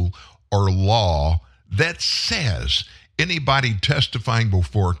rule or law that says anybody testifying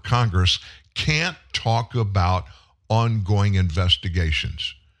before Congress can't talk about ongoing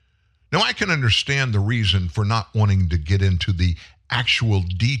investigations. Now, I can understand the reason for not wanting to get into the actual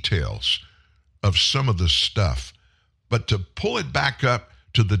details of some of the stuff, but to pull it back up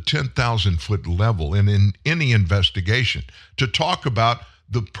to the 10,000-foot level and in any investigation, to talk about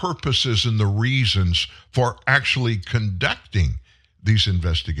the purposes and the reasons for actually conducting these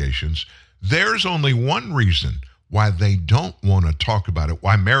investigations, there's only one reason why they don't want to talk about it,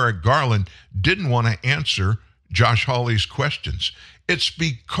 why Merrick Garland didn't want to answer Josh Hawley's questions. It's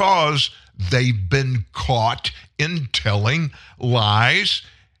because they've been caught in telling lies,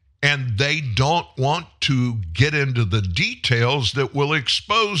 and they don't want to get into the details that will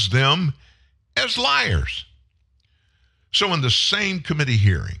expose them as liars. So in the same committee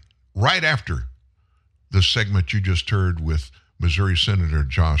hearing, right after the segment you just heard with Missouri Senator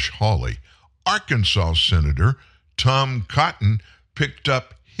Josh Hawley, Arkansas Senator Tom Cotton picked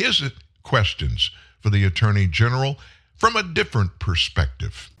up his questions for the Attorney General from a different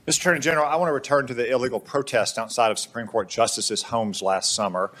perspective. Mr. Attorney General, I want to return to the illegal protest outside of Supreme Court justices' homes last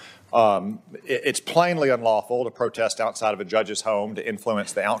summer. It's plainly unlawful to protest outside of a judge's home to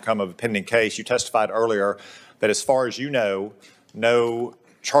influence the outcome of a pending case. You testified earlier that as far as you know, no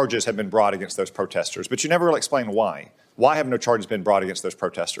charges have been brought against those protesters, but you never really explained why. Why have no charges been brought against those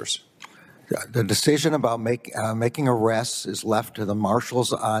protesters? The decision about making arrests is left to the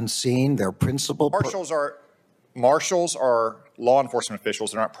marshals on scene. Their principal marshals are law enforcement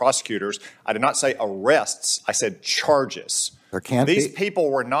officials. They're not prosecutors. I did not say arrests. I said charges. These people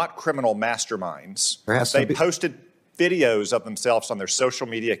were not criminal masterminds. They posted videos of themselves on their social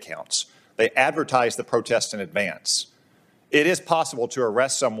media accounts. They advertised the protest in advance. It is possible to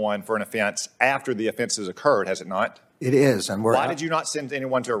arrest someone for an offense after the offense has occurred, has it not? It is. And why did you not send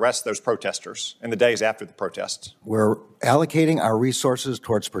anyone to arrest those protesters in the days after the protests? We're allocating our resources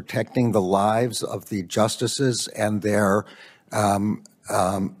towards protecting the lives of the justices and their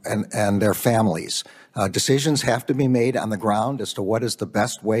families. Decisions have to be made on the ground as to what is the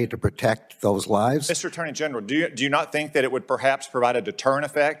best way to protect those lives. Mr. Attorney General, do you not think that it would perhaps provide a deterrent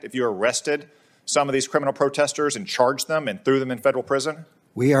effect if you arrested some of these criminal protesters and charged them and threw them in federal prison?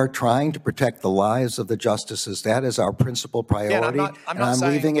 We are trying to protect the lives of the justices. That is our principal priority. Yeah, I'm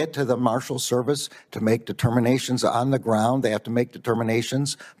leaving it to the Marshal Service to make determinations on the ground. They have to make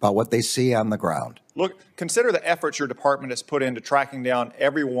determinations about what they see on the ground. Look, consider the efforts your department has put into tracking down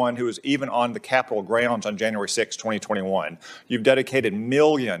everyone who was even on the Capitol grounds on January 6, 2021. You've dedicated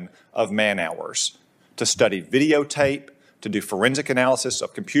millions of man hours to study videotape, to do forensic analysis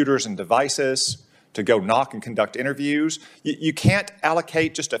of computers and devices, to go knock and conduct interviews. You can't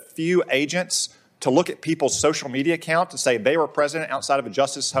allocate just a few agents to look at people's social media accounts and say they were present outside of a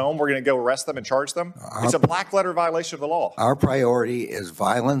justice's home. We're going to go arrest them and charge them. It's a black letter violation of the law. Our priority is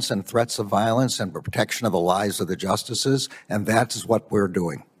violence and threats of violence and protection of the lives of the justices, and that is what we're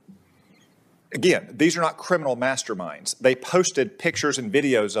doing. Again, these are not criminal masterminds. They posted pictures and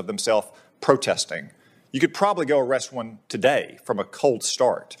videos of themselves protesting. You could probably go arrest one today from a cold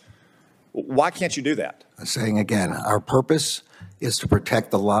start. Why can't you do that? I'm saying again, our purpose is to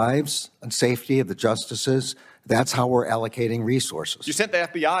protect the lives and safety of the justices. That's how we're allocating resources. You sent the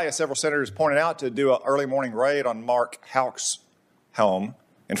FBI, as several senators pointed out, to do an early morning raid on Mark Houck's home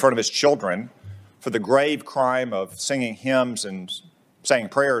in front of his children for the grave crime of singing hymns and saying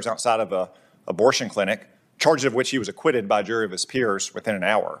prayers outside of an abortion clinic, charges of which he was acquitted by a jury of his peers within an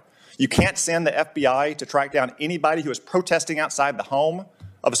hour. You can't send the FBI to track down anybody who is protesting outside the home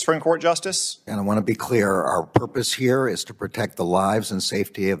of a Supreme Court justice? And I want to be clear, our purpose here is to protect the lives and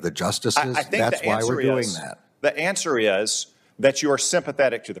safety of the justices. I think that's why we're doing that. The answer is that you are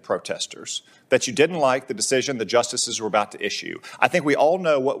sympathetic to the protesters, that you didn't like the decision the justices were about to issue. I think we all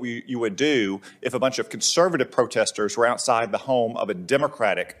know what you would do if a bunch of conservative protesters were outside the home of a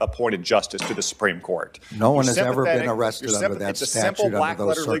Democratic-appointed justice to the Supreme Court. No one has ever been arrested under that statute. It's a simple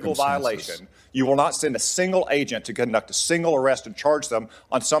black-letter legal violation. You will not send a single agent to conduct a single arrest and charge them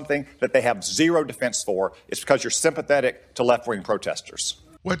on something that they have zero defense for. It's because you're sympathetic to left-wing protesters.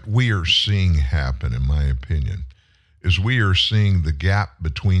 What we are seeing happen, in my opinion, is we are seeing the gap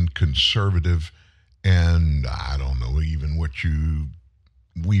between conservative and, I don't know, even what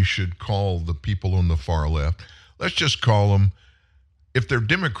we should call the people on the far left. Let's just call them, if they're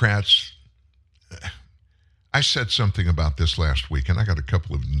Democrats, I said something about this last week, and I got a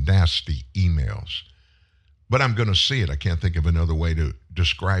couple of nasty emails, but I'm going to see it. I can't think of another way to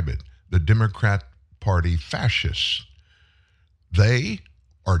describe it. The Democrat Party fascists. They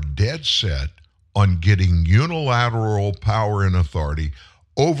are dead set on getting unilateral power and authority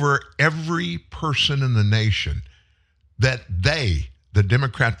over every person in the nation that they, the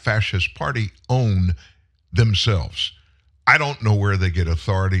Democrat Fascist Party, own themselves. I don't know where they get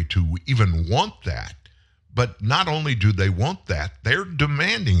authority to even want that, but not only do they want that, they're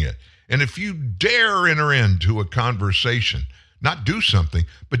demanding it. And if you dare enter into a conversation, not do something,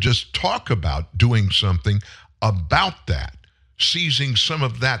 but just talk about doing something about that, seizing some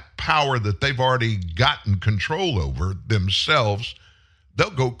of that power that they've already gotten control over themselves,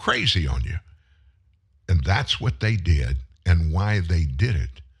 they'll go crazy on you. And that's what they did and why they did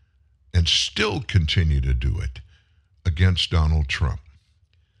it and still continue to do it against Donald Trump.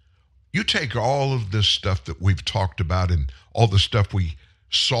 You take all of this stuff that we've talked about and all the stuff we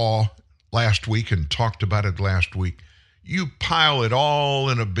saw last week and talked about it last week, you pile it all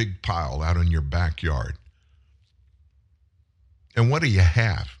in a big pile out in your backyard. And what do you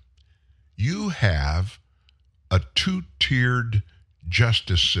have? You have a two-tiered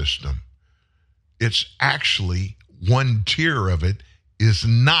justice system. It's actually one tier of it is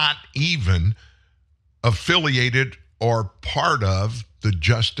not even affiliated or part of the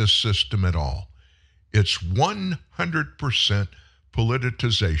justice system at all. It's 100%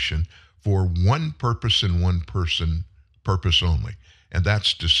 politicization for one purpose and one purpose only, and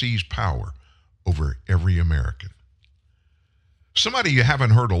that's to seize power over every American. Somebody you haven't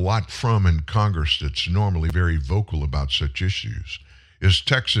heard a lot from in Congress that's normally very vocal about such issues is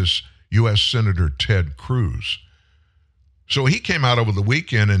Texas U.S. Senator Ted Cruz. So he came out over the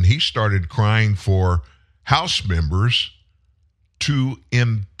weekend and he started crying for House members to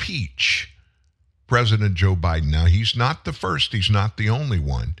impeach President Joe Biden. Now, he's not the first, he's not the only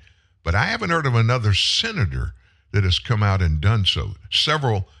one, but I haven't heard of another senator that has come out and done so.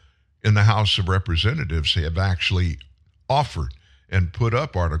 Several in the House of Representatives have actually offered and put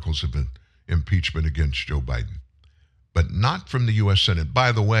up articles of impeachment against Joe Biden, but not from the U.S. Senate.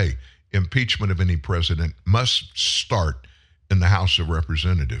 By the way, impeachment of any president must start in the House of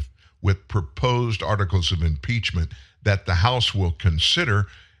Representatives with proposed articles of impeachment that the House will consider,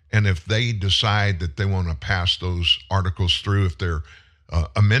 and if they decide that they want to pass those articles through, if they're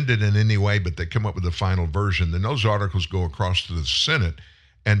amended in any way, but they come up with a final version, then those articles go across to the Senate,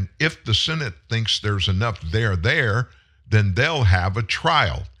 and if the Senate thinks there's enough there, then they'll have a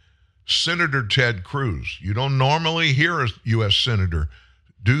trial. Senator Ted Cruz, you don't normally hear a U.S. Senator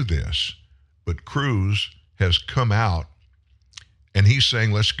do this, but Cruz has come out and he's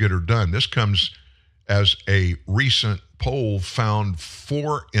saying, let's get her done. This comes as a recent poll found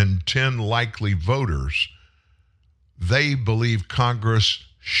 4 in 10 likely voters, they believe Congress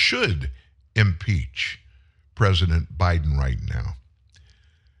should impeach President Biden right now.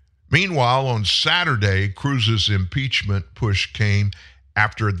 Meanwhile, on Saturday, Cruz's impeachment push came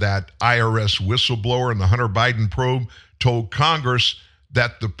after that IRS whistleblower in the Hunter Biden probe told Congress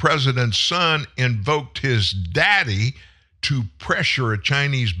that the president's son invoked his daddy to pressure a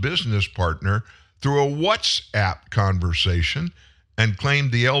Chinese business partner through a WhatsApp conversation and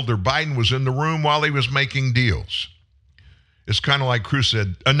claimed the elder Biden was in the room while he was making deals. It's kind of like Cruz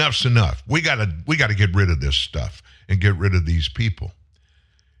said, enough's enough. We got to get rid of this stuff and get rid of these people.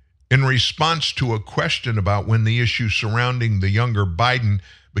 In response to a question about when the issue surrounding the younger Biden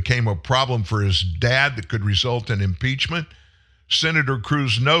became a problem for his dad that could result in impeachment, Senator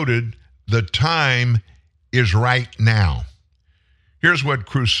Cruz noted the time is right now. Here's what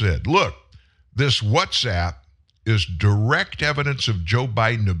Cruz said. Look, this WhatsApp is direct evidence of Joe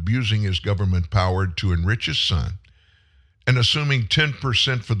Biden abusing his government power to enrich his son and assuming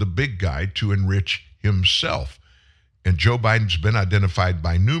 10% for the big guy to enrich himself. And Joe Biden's been identified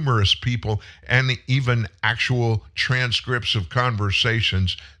by numerous people and even actual transcripts of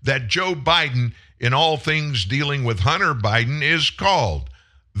conversations that Joe Biden, in all things dealing with Hunter Biden, is called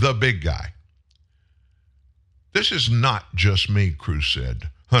the big guy. This is not just me, Cruz said.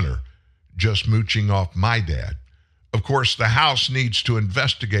 Hunter, just mooching off my dad. Of course, the House needs to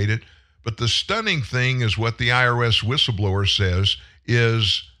investigate it, but the stunning thing is what the IRS whistleblower says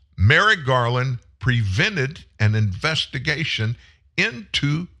is Merrick Garland prevented an investigation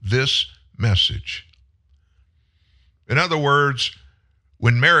into this message. In other words,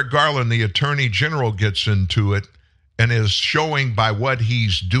 when Merrick Garland, the Attorney General, gets into it and is showing by what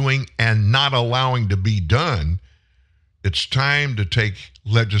he's doing and not allowing to be done, it's time to take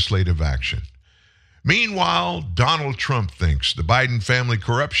legislative action. Meanwhile, Donald Trump thinks the Biden family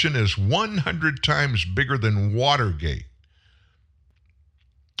corruption is 100 times bigger than Watergate.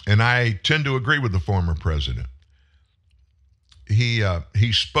 And I tend to agree with the former president. He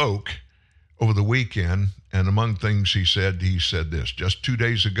spoke over the weekend, and among things he said this. Just 2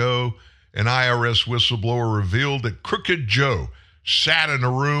 days ago, an IRS whistleblower revealed that Crooked Joe sat in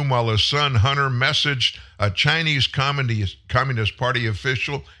a room while his son Hunter messaged a Chinese Communist Party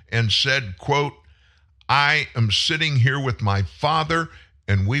official and said, quote, I am sitting here with my father,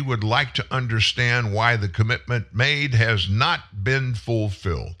 and we would like to understand why the commitment made has not been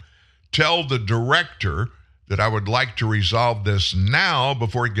fulfilled. Tell the director that I would like to resolve this now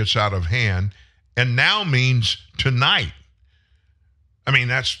before it gets out of hand, and now means tonight. I mean,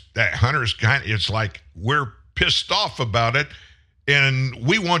 that Hunter's it's like we're pissed off about it, and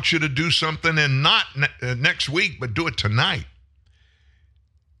we want you to do something and not next week, but do it tonight.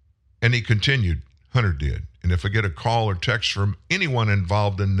 And he continued, Hunter did. And if I get a call or text from anyone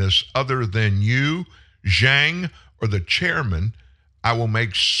involved in this other than you, Zhang, or the chairman, I will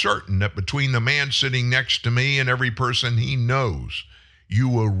make certain that between the man sitting next to me and every person he knows, you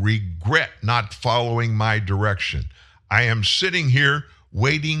will regret not following my direction. I am sitting here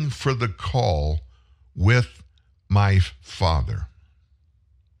waiting for the call with my father.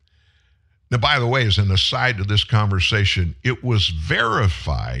 Now, by the way, as an aside to this conversation, it was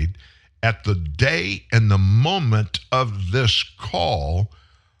verified at the day and the moment of this call,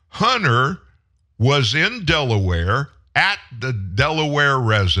 Hunter was in Delaware at the Delaware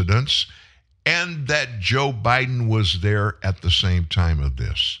residence, and that Joe Biden was there at the same time of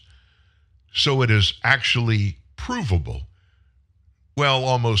this. So it is actually provable, well,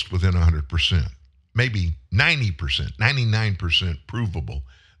 almost within 100%, maybe 90%, 99% provable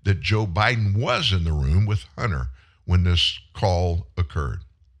that Joe Biden was in the room with Hunter when this call occurred.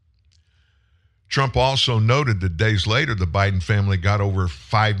 Trump also noted that days later, the Biden family got over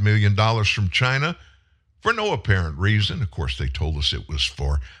 $5 million from China for no apparent reason. Of course, they told us it was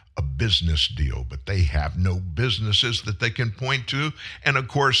for a business deal, but they have no businesses that they can point to. And of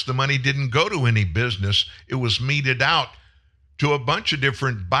course, the money didn't go to any business. It was meted out to a bunch of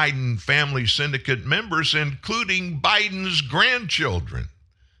different Biden Family Syndicate members, including Biden's grandchildren.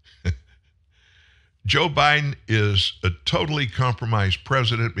 Joe Biden is a totally compromised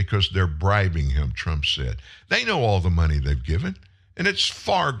president because they're bribing him, Trump said. They know all the money they've given, and it's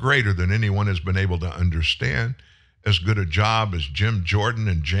far greater than anyone has been able to understand. As good a job as Jim Jordan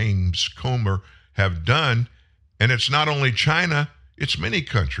and James Comer have done, and it's not only China, it's many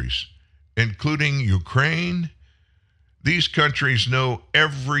countries, including Ukraine. These countries know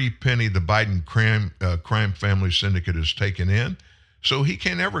every penny the Biden crime family syndicate has taken in, so he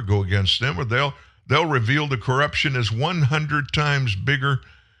can't ever go against them, or they'll reveal the corruption is 100 times bigger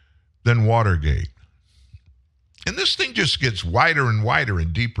than Watergate. And this thing just gets wider and wider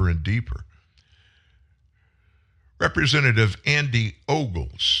and deeper and deeper. Representative Andy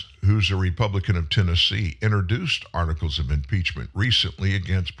Ogles, who's a Republican of Tennessee, introduced articles of impeachment recently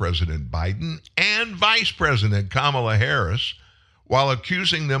against President Biden and Vice President Kamala Harris while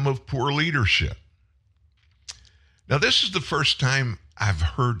accusing them of poor leadership. Now, this is the first time I've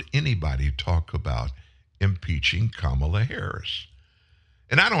heard anybody talk about impeaching Kamala Harris.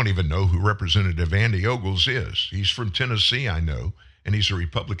 And I don't even know who Representative Andy Ogles is. He's from Tennessee, I know, and he's a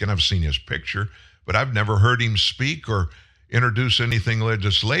Republican. I've seen his picture, but I've never heard him speak or introduce anything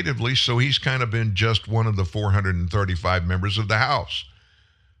legislatively, so he's kind of been just one of the 435 members of the House.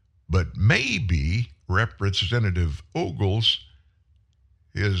 But maybe Representative Ogles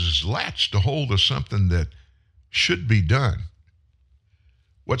is latched a hold of something that should be done.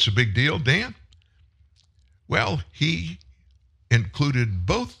 What's the big deal, Dan? Well, he included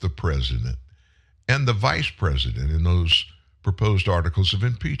both the president and the vice president in those proposed articles of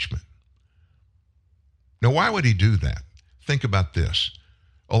impeachment. Now, why would he do that? Think about this.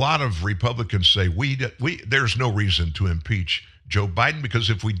 A lot of Republicans say there's no reason to impeach Joe Biden because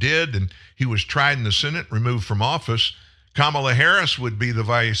if we did and he was tried in the Senate, removed from office, Kamala Harris would be the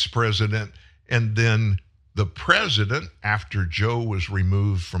vice president and then the president after Joe was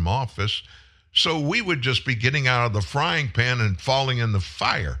removed from office. So we would just be getting out of the frying pan and falling in the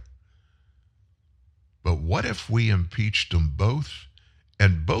fire. But what if we impeached them both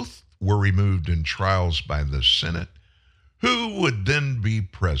and both were removed in trials by the Senate? Who would then be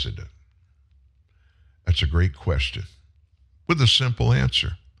president? That's a great question with a simple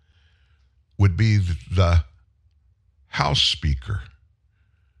answer. Would be the House Speaker,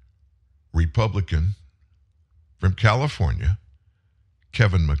 Republican from California,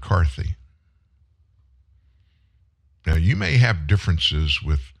 Kevin McCarthy. Now, you may have differences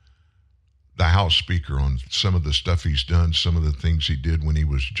with the House Speaker on some of the stuff he's done, some of the things he did when he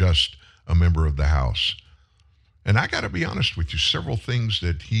was just a member of the House. And I got to be honest with you, several things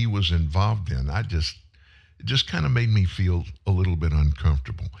that he was involved in, it just kind of made me feel a little bit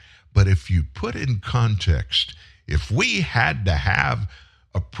uncomfortable. But if you put in context, if we had to have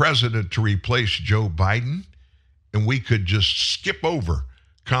a president to replace Joe Biden and we could just skip over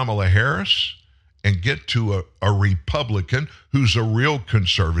Kamala Harris and get to a Republican who's a real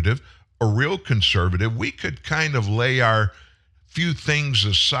conservative, we could kind of lay our few things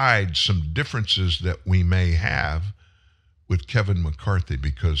aside, some differences that we may have with Kevin McCarthy,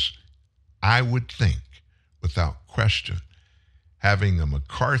 because I would think, without question, having a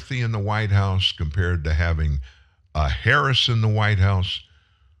McCarthy in the White House compared to having a Harris in the White House,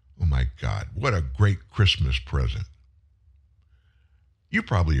 oh my God, what a great Christmas present. You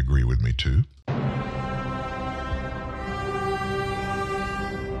probably agree with me too.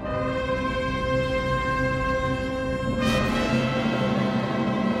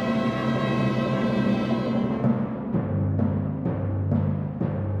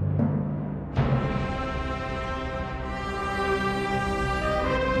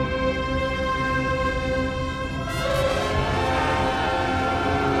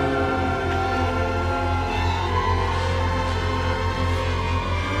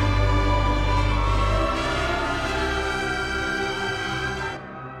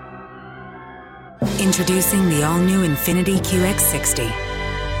 Introducing the all-new Infiniti QX60.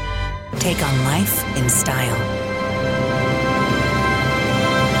 Take on life in style.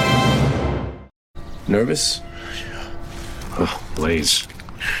 Nervous? Oh, Blaze.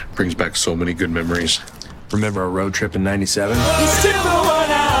 Brings back so many good memories. Remember our road trip in 97?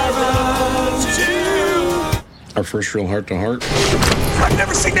 Our first real heart-to-heart? I've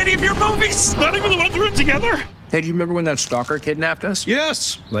never seen any of your movies! Not even the ones we're in together! Hey, do you remember when that stalker kidnapped us?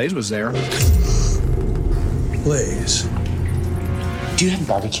 Yes! Blaze was there. Blaze. Do you have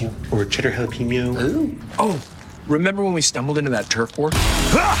barbecue or cheddar jalapeno? Ooh. Oh, remember when we stumbled into that turf war?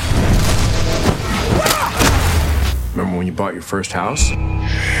 Remember when you bought your first house?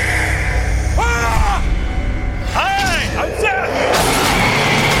 Hi! I'm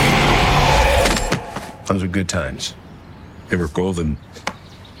Seth! Those were good times. They were golden.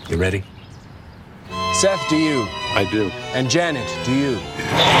 You ready? Seth, do you? I do. And Janet, do you?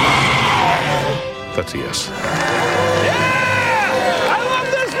 That's a yes. Yeah! I love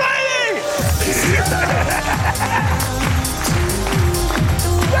this lady!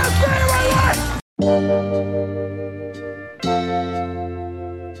 Best day of my life!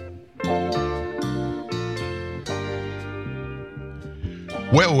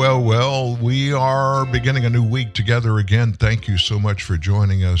 Well, we are beginning a new week together again. Thank you so much for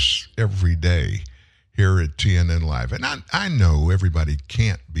joining us every day here at TNN Live. And I know everybody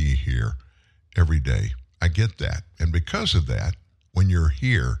can't be here every day. I get that. And because of that, when you're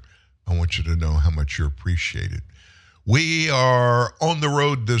here, I want you to know how much you're appreciated. We are on the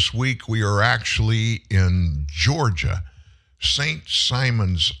road this week. We are actually in Georgia, St.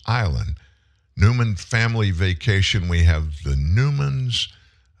 Simon's Island. Newman family vacation. We have the Newmans.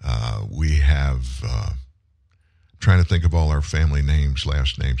 We have, trying to think of all our family names,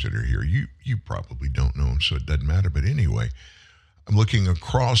 last names that are here. You probably don't know them, so it doesn't matter. But anyway, I'm looking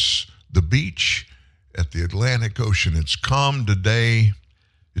across the beach at the Atlantic Ocean. It's calm today.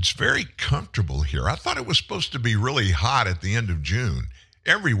 It's very comfortable here. I thought it was supposed to be really hot at the end of June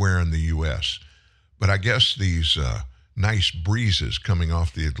everywhere in the U.S., but I guess these nice breezes coming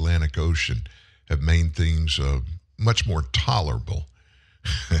off the Atlantic Ocean have made things much more tolerable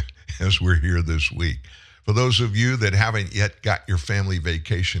as we're here this week. For those of you that haven't yet got your family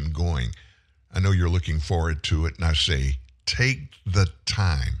vacation going, I know you're looking forward to it, and I say take the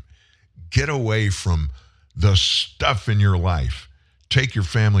time. Get away from the stuff in your life. Take your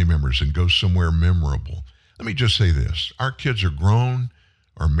family members and go somewhere memorable. Let me just say this. Our kids are grown,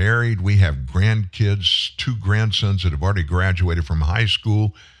 are married. We have grandkids, 2 grandsons that have already graduated from high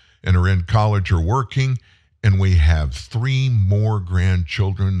school and are in college or working. And we have 3 more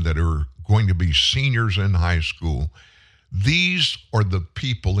grandchildren that are going to be seniors in high school. These are the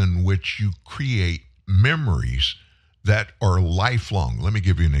people in which you create memories that are lifelong. Let me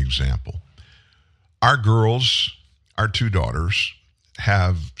give you an example. Our girls, our 2 daughters,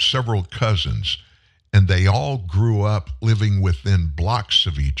 have several cousins, and they all grew up living within blocks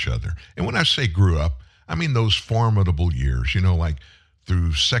of each other. And when I say grew up, I mean those formidable years, like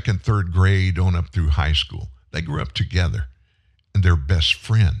through 2nd, 3rd grade on up through high school. They grew up together, and they're best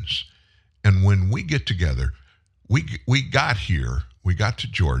friends. And when we get together, we got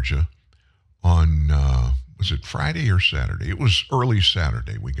to Georgia on, was it Friday or Saturday? It was early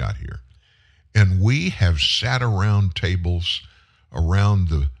Saturday we got here. And we have sat around tables around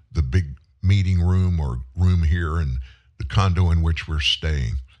the big meeting room or room here in the condo in which we're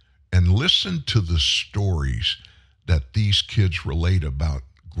staying and listen to the stories that these kids relate about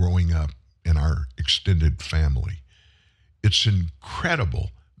growing up in our extended family. It's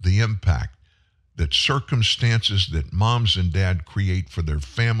incredible the impact that circumstances that moms and dad create for their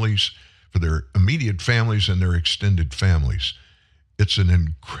families, for their immediate families and their extended families. It's an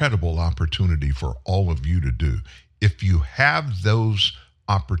incredible opportunity for all of you to do. If you have those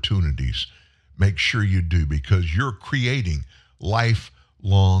opportunities, make sure you do, because you're creating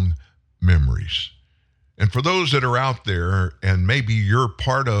lifelong memories. And for those that are out there, and maybe you're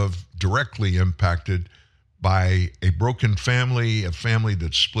part of directly impacted by a broken family, a family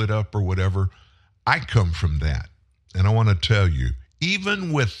that's split up or whatever, I come from that. And I want to tell you,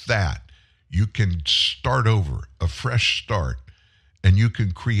 even with that, you can start over, a fresh start, and you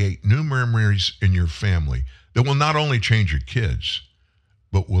can create new memories in your family that will not only change your kids,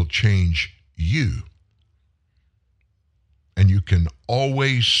 but will change you. And you can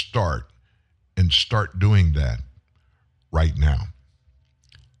always start doing that right now.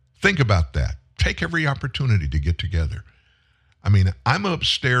 Think about that. Take every opportunity to get together. I mean, I'm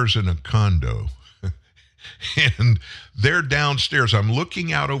upstairs in a condo, and they're downstairs. I'm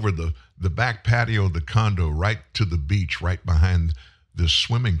looking out over the back patio of the condo right to the beach, right behind this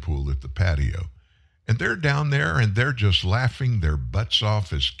swimming pool at the patio. And they're down there, and they're just laughing their butts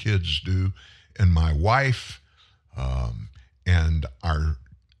off as kids do. And my wife and our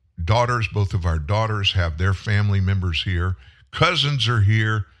daughters, both of our daughters, have their family members here. Cousins are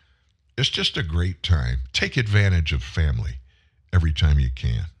here. It's just a great time. Take advantage of family every time you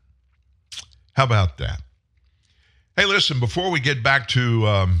can. How about that? Hey, listen, before we get back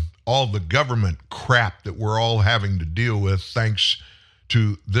to all the government crap that we're all having to deal with thanks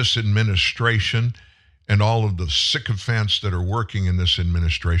to this administration and all of the sycophants that are working in this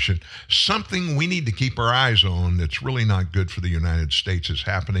administration, something we need to keep our eyes on that's really not good for the United States is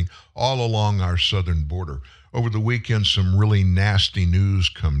happening all along our southern border. Over the weekend, some really nasty news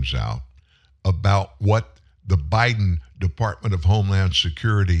comes out about what the Biden Department of Homeland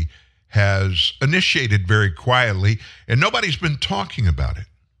Security has initiated very quietly, and nobody's been talking about it.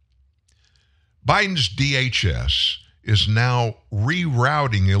 Biden's DHS is now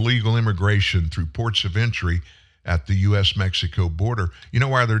rerouting illegal immigration through ports of entry at the U.S.-Mexico border. You know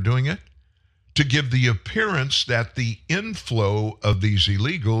why they're doing it? To give the appearance that the inflow of these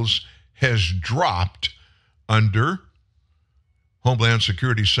illegals has dropped under Homeland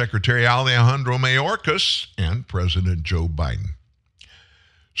Security Secretary Alejandro Mayorkas and President Joe Biden.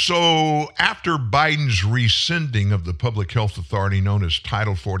 So after Biden's rescinding of the public health authority known as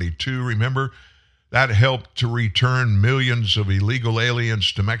Title 42, remember, that helped to return millions of illegal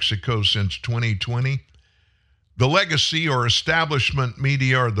aliens to Mexico since 2020. The legacy or establishment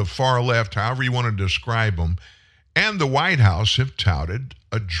media or the far left, however you want to describe them, and the White House have touted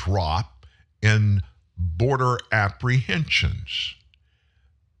a drop in border apprehensions.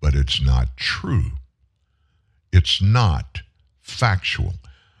 But it's not true. It's not factual.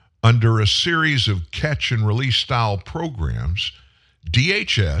 Under a series of catch and release style programs,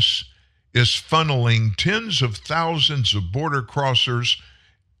 DHS is funneling tens of thousands of border crossers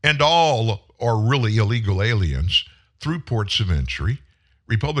and all are really illegal aliens through ports of entry.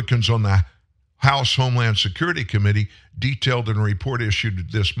 Republicans on the House Homeland Security Committee detailed in a report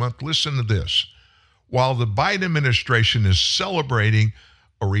issued this month. Listen to this. While the Biden administration is celebrating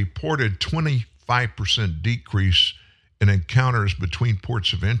a reported 25% decrease in encounters between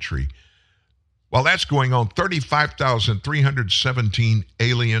ports of entry, while that's going on, 35,317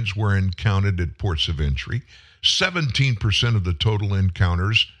 aliens were encountered at ports of entry, 17% of the total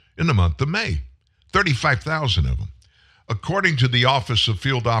encounters in the month of May, 35,000 of them. According to the Office of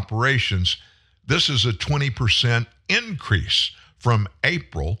Field Operations, this is a 20% increase from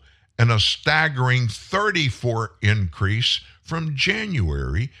April and a staggering 34% increase from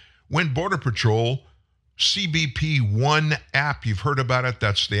January when Border Patrol CBP One app, you've heard about it.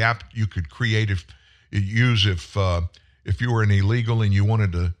 That's the app you could create if you were an illegal and you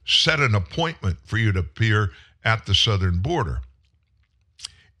wanted to set an appointment for you to appear at the southern border.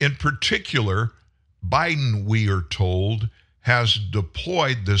 In particular, Biden, we are told, has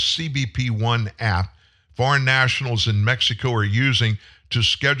deployed the CBP One app foreign nationals in Mexico are using to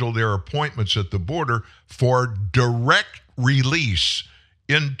schedule their appointments at the border for direct release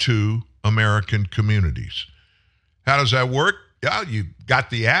into American communities. How does that work? Yeah, you got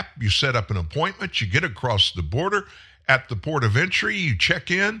the app, you set up an appointment, you get across the border at the port of entry, you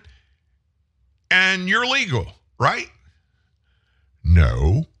check in, and you're legal, right?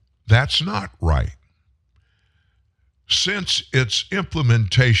 No, that's not right. Since its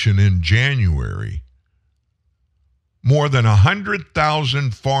implementation in January, more than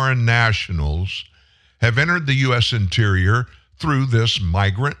 100,000 foreign nationals have entered the U.S. interior through this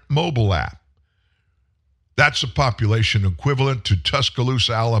migrant mobile app. That's a population equivalent to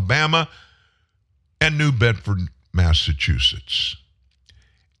Tuscaloosa, Alabama, and New Bedford, Massachusetts.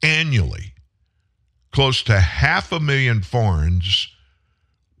 Annually, close to 500,000 foreigners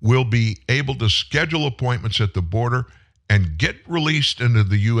will be able to schedule appointments at the border and get released into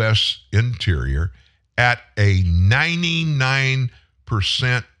the U.S. interior at a 99%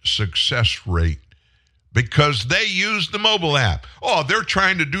 success rate because they use the mobile app. Oh, they're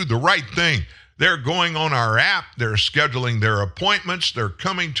trying to do the right thing. They're going on our app. They're scheduling their appointments. They're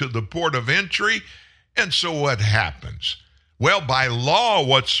coming to the port of entry. And so what happens? Well, by law,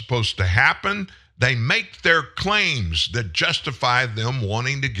 what's supposed to happen? They make their claims that justify them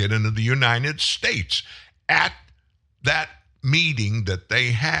wanting to get into the United States at that meeting that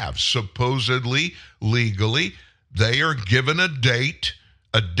they have. Supposedly, legally, they are given a date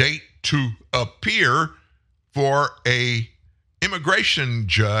to appear for a immigration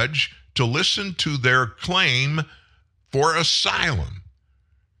judge to listen to their claim for asylum.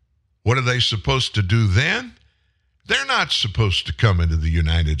 What are they supposed to do then? They're not supposed to come into the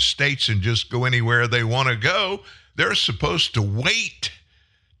United States and just go anywhere they want to go. They're supposed to wait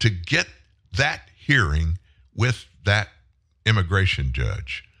to get that hearing with that immigration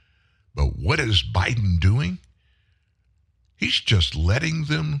judge. But what is Biden doing? He's just letting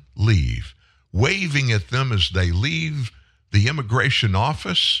them leave, waving at them as they leave the immigration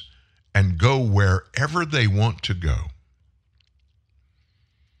office and go wherever they want to go.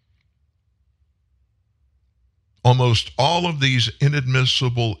 Almost all of these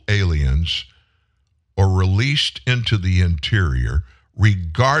inadmissible aliens are released into the interior,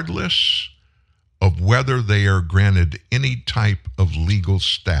 regardless of whether they are granted any type of legal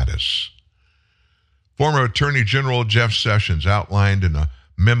status. Former Attorney General Jeff Sessions outlined in a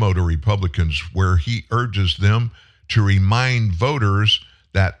memo to Republicans where he urges them to remind voters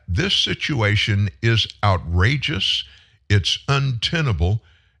that this situation is outrageous, it's untenable,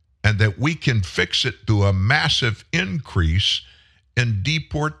 and that we can fix it through a massive increase in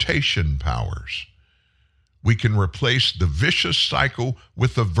deportation powers. We can replace the vicious cycle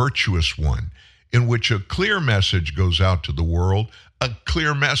with a virtuous one, in which a clear message goes out to the world, a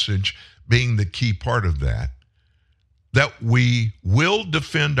clear message being the key part of that we will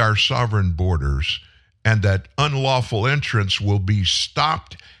defend our sovereign borders and that unlawful entrants will be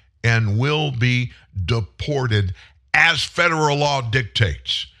stopped and will be deported as federal law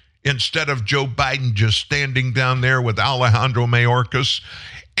dictates. Instead of Joe Biden just standing down there with Alejandro Mayorkas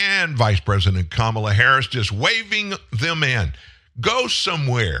and Vice President Kamala Harris just waving them in. Go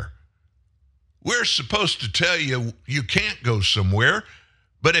somewhere. We're supposed to tell you you can't go somewhere,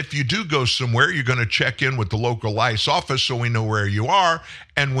 But if you do go somewhere, you're going to check in with the local ICE office so we know where you are.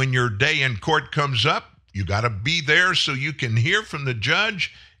 And when your day in court comes up, you got to be there so you can hear from the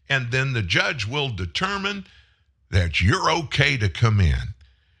judge, and then the judge will determine that you're okay to come in.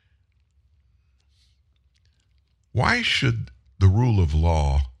 Why should the rule of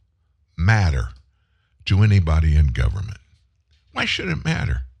law matter to anybody in government? Why should it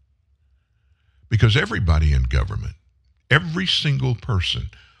matter? Because everybody in government, every single person,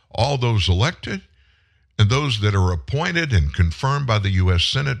 all those elected and those that are appointed and confirmed by the U.S.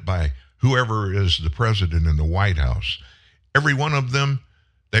 Senate by whoever is the president in the White House, every one of them,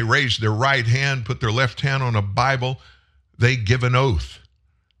 they raise their right hand, put their left hand on a Bible, they give an oath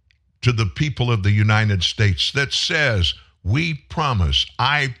to the people of the United States that says,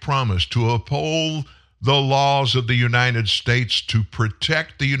 I promise to uphold the laws of the United States, to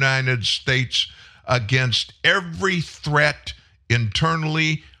protect the United States against every threat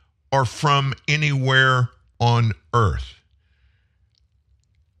internally or from anywhere on earth.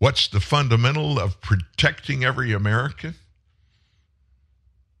 What's the fundamental of protecting every American?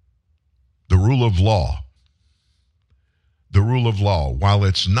 The rule of law. The rule of law. While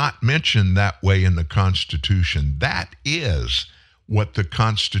it's not mentioned that way in the Constitution, that is what the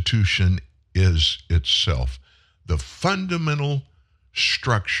Constitution is itself. The fundamental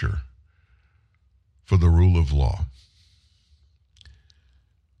structure for the rule of law.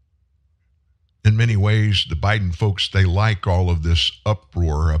 In many ways, the Biden folks, they like all of this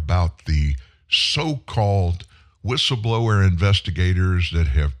uproar about the so-called whistleblower investigators that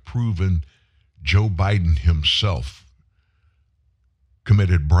have proven Joe Biden himself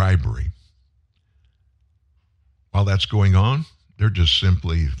committed bribery. While that's going on, they're just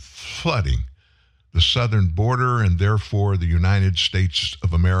simply flooding the southern border and therefore the United States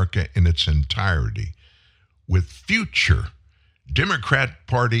of America in its entirety with future Democrat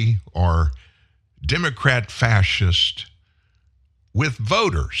Party or Democrat fascist with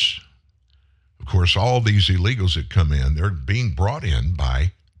voters. Of course, all these illegals that come in, they're being brought in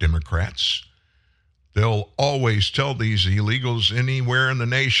by Democrats. They'll always tell these illegals anywhere in the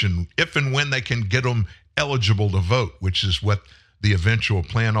nation, if and when they can get them eligible to vote, which is what the eventual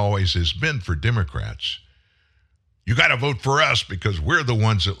plan always has been for Democrats. You got to vote for us because we're the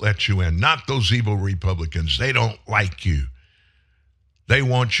ones that let you in, not those evil Republicans. They don't like you. They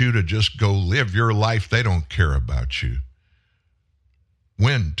want you to just go live your life. They don't care about you.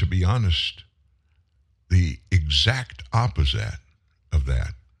 When, to be honest, the exact opposite of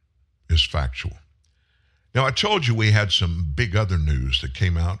that is factual. Now, I told you we had some big other news that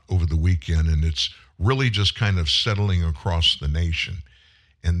came out over the weekend, and it's really just kind of settling across the nation.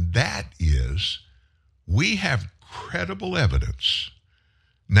 And that is, we have credible evidence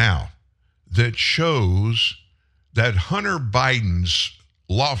now that shows that Hunter Biden's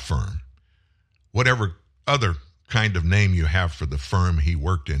law firm, whatever other kind of name you have for the firm he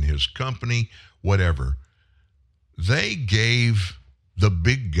worked in, his company, whatever, they gave the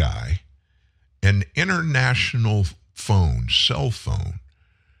big guy an international phone, cell phone,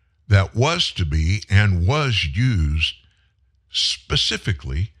 that was to be and was used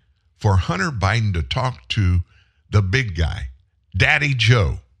specifically for Hunter Biden to talk to the big guy, Daddy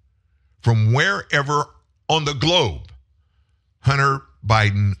Joe, from wherever on the globe Hunter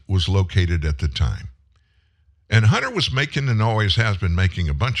Biden was located at the time. And Hunter was making and always has been making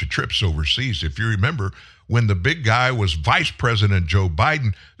a bunch of trips overseas. If you remember, when the big guy was Vice President Joe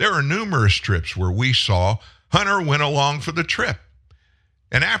Biden, there were numerous trips where we saw Hunter went along for the trip.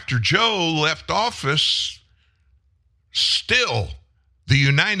 And after Joe left office, still the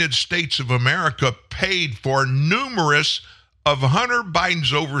United States of America paid for numerous of Hunter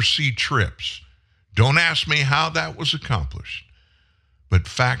Biden's overseas trips. Don't ask me how that was accomplished, but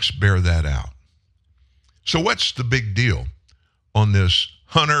facts bear that out. So what's the big deal on this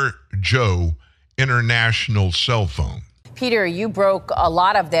Hunter Joe international cell phone? Peter, you broke a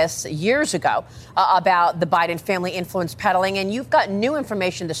lot of this years ago about the Biden family influence peddling, and you've got new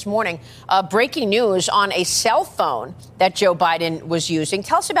information this morning, breaking news on a cell phone that Joe Biden was using.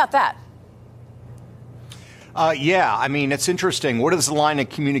 Tell us about that. Yeah, I mean, it's interesting. What is the line of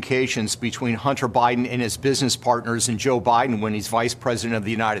communications between Hunter Biden and his business partners and Joe Biden when he's vice president of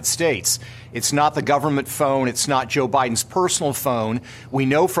the United States? It's not the government phone. It's not Joe Biden's personal phone. We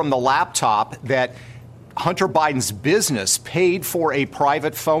know from the laptop that Hunter Biden's business paid for a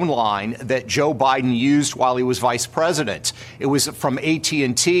private phone line that Joe Biden used while he was vice president. It was from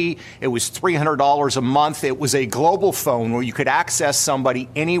AT&T. It was $300 a month. It was a global phone where you could access somebody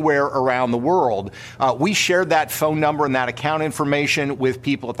anywhere around the world. We shared that phone number and that account information with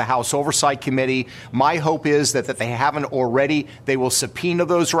people at the House Oversight Committee. My hope is that they haven't already. They will subpoena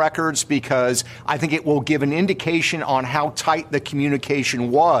those records because I think it will give an indication on how tight the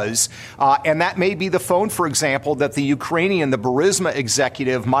communication was. And that may be the phone, for example, that the Ukrainian, the Burisma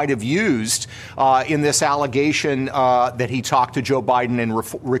executive might have used in this allegation that he talked to Joe Biden in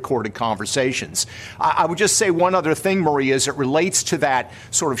recorded conversations. I would just say one other thing, Maria, as it relates to that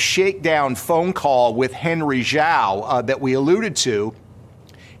sort of shakedown phone call with Henry Zhao that we alluded to.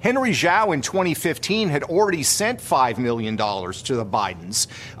 Henry Zhao in 2015 had already sent $5 million to the Bidens.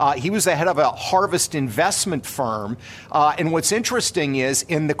 He was the head of a Harvest investment firm. And what's interesting is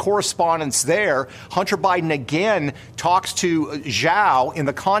in the correspondence there, Hunter Biden again talks to Zhao in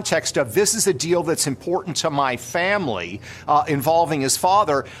the context of this is a deal that's important to my family involving his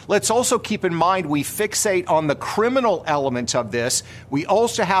father. Let's also keep in mind we fixate on the criminal element of this. We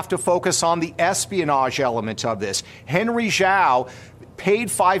also have to focus on the espionage element of this. Henry Zhao paid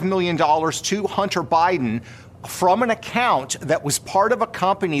 $5 million to Hunter Biden from an account that was part of a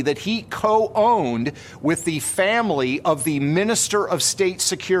company that he co-owned with the family of the Minister of State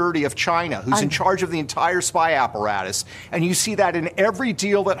Security of China, who's in charge of the entire spy apparatus. And you see that in every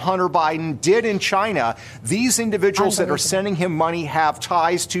deal that Hunter Biden did in China. These individuals that are sending him money have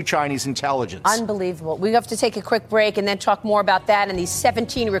ties to Chinese intelligence. Unbelievable. We have to take a quick break and then talk more about that and these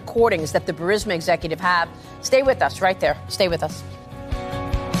 17 recordings that the Burisma executive have. Stay with us right there. Stay with us.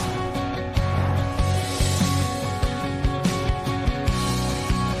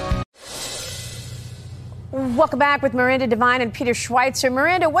 Welcome back with Miranda Devine and Peter Schweitzer.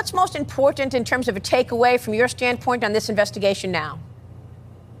 Miranda, what's most important in terms of a takeaway from your standpoint on this investigation now?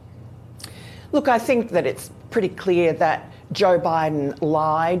 Look, I think that it's pretty clear that Joe Biden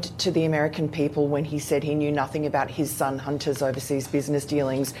lied to the American people when he said he knew nothing about his son Hunter's overseas business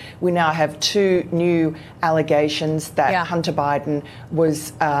dealings. We now have two new allegations that Hunter Biden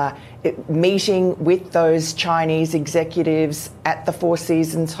was meeting with those Chinese executives at the Four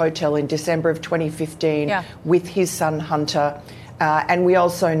Seasons Hotel in December of 2015 with his son Hunter. And we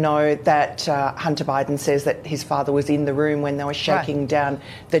also know that Hunter Biden says that his father was in the room when they were shaking down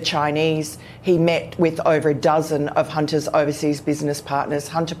the Chinese. He met with over a dozen of Hunter's overseas business partners.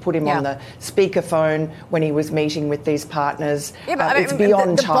 Hunter put him on the speakerphone when he was meeting with these partners. It's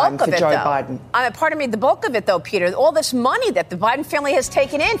beyond time for Joe Biden. Pardon me, the bulk of it, though, Peter, all this money that the Biden family has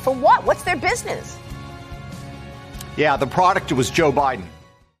taken in, for what? What's their business? Yeah, the product was Joe Biden.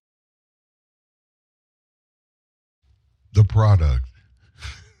 The product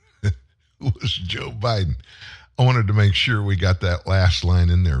was Joe Biden. I wanted to make sure we got that last line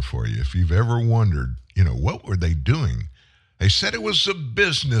in there for you. If you've ever wondered, what were they doing? They said it was a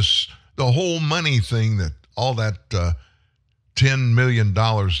business, the whole money thing, that all that $10 million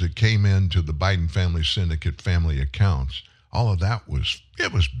that came into the Biden Family Syndicate family accounts, all of that was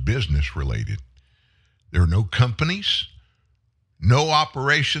business related. There are no companies, no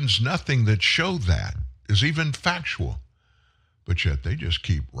operations, nothing that showed that is even factual. But yet they just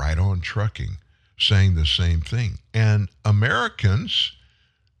keep right on trucking, saying the same thing. And Americans,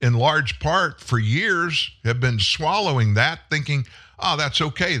 in large part, for years, have been swallowing that, thinking, that's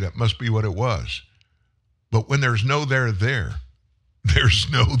okay, that must be what it was. But when there's no there, there's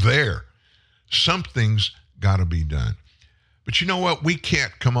no there. Something's got to be done. But you know what? We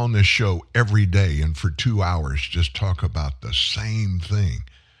can't come on this show every day and for 2 hours just talk about the same thing,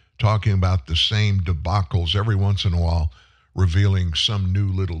 talking about the same debacles every once in a while, revealing some new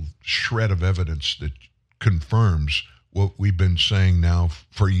little shred of evidence that confirms what we've been saying now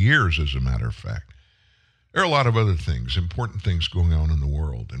for years, as a matter of fact. There are a lot of other things, important things going on in the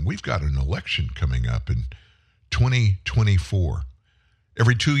world, and we've got an election coming up in 2024.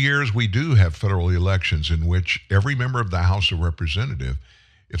 Every 2 years, we do have federal elections in which every member of the House of Representatives,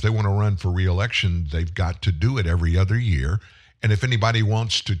 if they want to run for re-election, they've got to do it every other year. And if anybody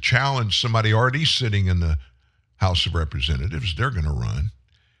wants to challenge somebody already sitting in the House of Representatives, they're going to run.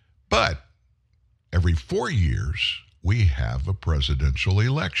 But every 4 years, we have a presidential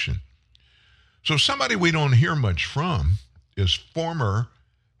election. So somebody we don't hear much from is former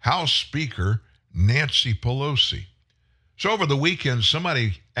House Speaker Nancy Pelosi. So over the weekend,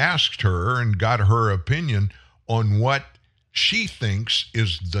 somebody asked her and got her opinion on what she thinks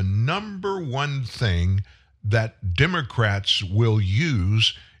is the number one thing that Democrats will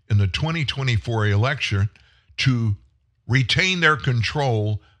use in the 2024 election to retain their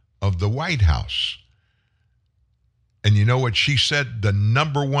control of the White House. And you know what she said? The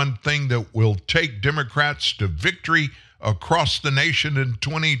number one thing that will take Democrats to victory across the nation in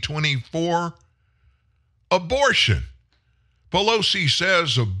 2024? Abortion. Pelosi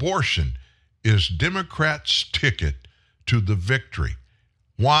says abortion is Democrats' ticket to the victory.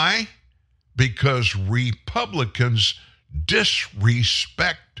 Why? Because Republicans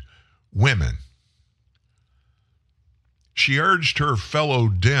disrespect women. She urged her fellow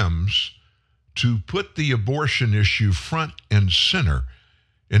Dems to put the abortion issue front and center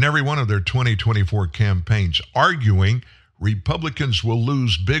in every one of their 2024 campaigns, arguing Republicans will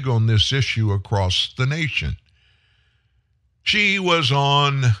lose big on this issue across the nation. She was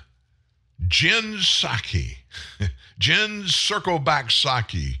on Jen Psaki. Jen Circleback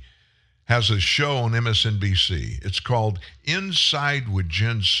Psaki has a show on MSNBC. It's called Inside with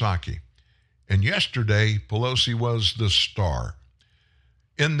Jen Psaki. And yesterday, Pelosi was the star.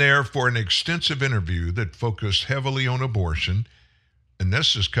 In there for an extensive interview that focused heavily on abortion. And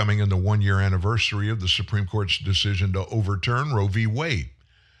this is coming in the one-year anniversary of the Supreme Court's decision to overturn Roe v. Wade.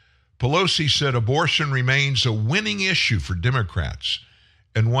 Pelosi said abortion remains a winning issue for Democrats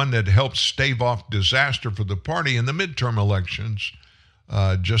and one that helped stave off disaster for the party in the midterm elections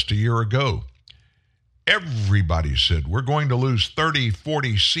just a year ago. Everybody said, we're going to lose 30,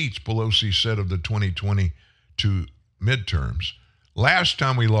 40 seats, Pelosi said, of the 2022 midterms. Last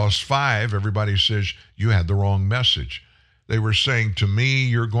time we lost 5, everybody says, you had the wrong message. They were saying to me,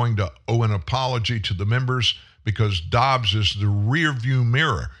 you're going to owe an apology to the members because Dobbs is the rearview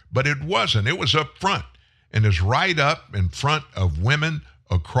mirror. But it wasn't. It was up front and is right up in front of women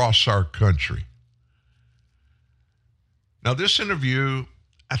across our country. Now, this interview,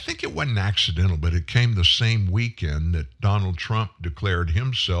 I think it wasn't accidental, but it came the same weekend that Donald Trump declared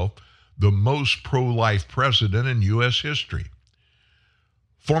himself the most pro-life president in U.S. history.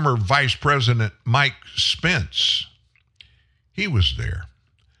 Former Vice President Mike Spence, he was there.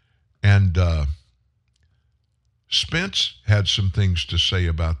 And Spence had some things to say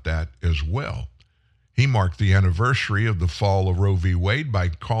about that as well. He marked the anniversary of the fall of Roe v. Wade by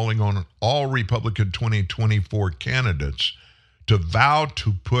calling on all Republican 2024 candidates to vow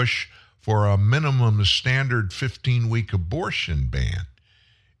to push for a minimum standard 15-week abortion ban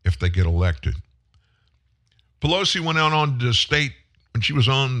if they get elected. Pelosi went out on to state, when she was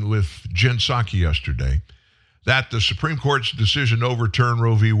on with Jen Psaki yesterday, that the Supreme Court's decision to overturn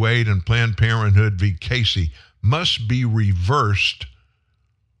Roe v. Wade and Planned Parenthood v. Casey must be reversed,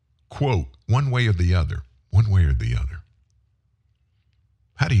 quote, one way or the other.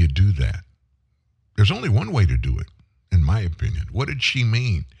 How do you do that? There's only one way to do it, in my opinion. What did she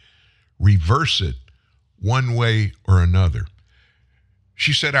mean? Reverse it one way or another.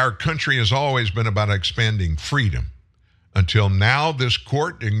 She said our country has always been about expanding freedom. Until now, this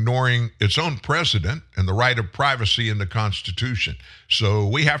court ignoring its own precedent and the right of privacy in the Constitution. So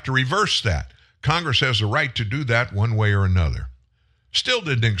we have to reverse that. Congress has the right to do that one way or another. Still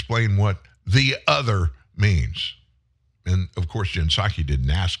didn't explain what the other means. And, of course, Jen Psaki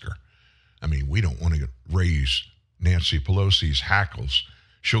didn't ask her. I mean, we don't want to raise Nancy Pelosi's hackles.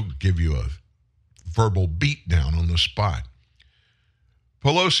 She'll give you a verbal beatdown on the spot.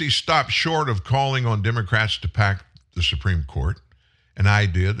 Pelosi stopped short of calling on Democrats to pack the Supreme Court, an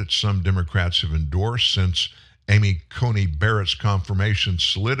idea that some Democrats have endorsed since Amy Coney Barrett's confirmation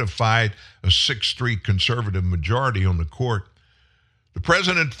solidified a 6-3 conservative majority on the court. The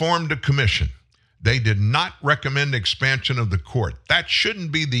president formed a commission. They did not recommend expansion of the court. That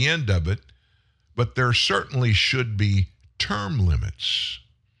shouldn't be the end of it, but there certainly should be term limits.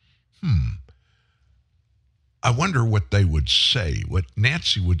 I wonder what they would say, what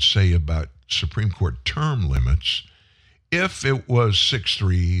Nancy would say about Supreme Court term limits if it was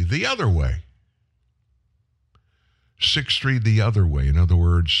 6-3 the other way. 6-3 the other way. In other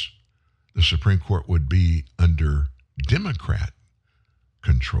words, the Supreme Court would be under Democrat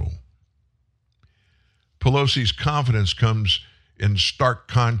control. Pelosi's confidence comes in stark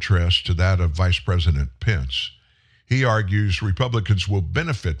contrast to that of Vice President Pence. He argues Republicans will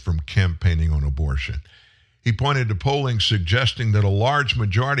benefit from campaigning on abortion. He pointed to polling suggesting that a large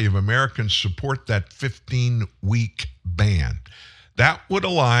majority of Americans support that 15-week ban. That would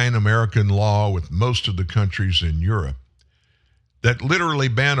align American law with most of the countries in Europe that literally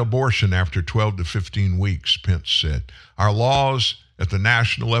ban abortion after 12 to 15 weeks, Pence said. Our laws at the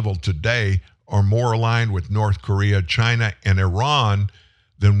national level today are more aligned with North Korea, China, and Iran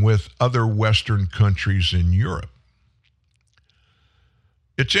than with other Western countries in Europe.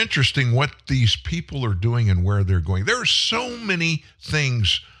 It's interesting what these people are doing and where they're going. There are so many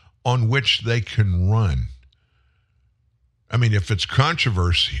things on which they can run. I mean, if it's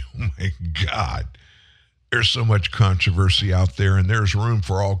controversy, oh my God, There's so much controversy out there, and there's room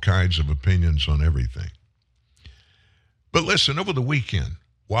for all kinds of opinions on everything. But listen, over the weekend,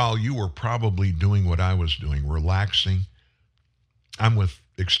 while you were probably doing what I was doing, relaxing, I'm with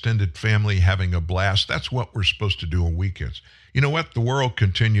extended family having a blast. That's what we're supposed to do on weekends. You know what? The world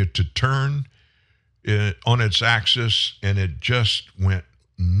continued to turn on its axis, and it just went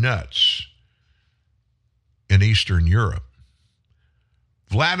nuts in Eastern Europe.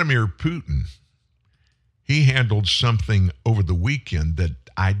 Vladimir Putin, he handled something over the weekend that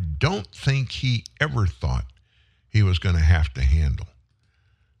I don't think he ever thought he was going to have to handle.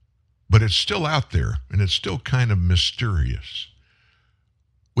 But it's still out there, and it's still kind of mysterious.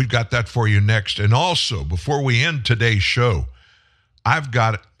 We've got that for you next. And also, before we end today's show, I've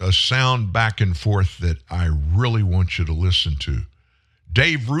got a sound back and forth that I really want you to listen to.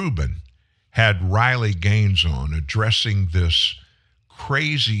 Dave Rubin had Riley Gaines on addressing this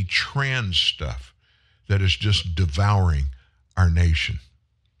crazy trans stuff that is just devouring our nation.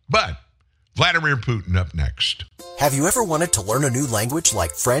 But Vladimir Putin up next. Have you ever wanted to learn a new language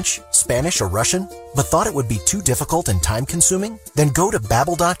like French, Spanish, or Russian, but thought it would be too difficult and time-consuming? Then go to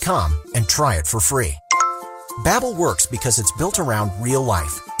Babbel.com and try it for free. Babbel works because it's built around real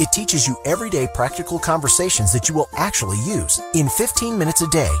life. It teaches you everyday practical conversations that you will actually use. In 15 minutes a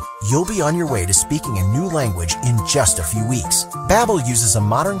day, you'll be on your way to speaking a new language in just a few weeks. Babbel uses a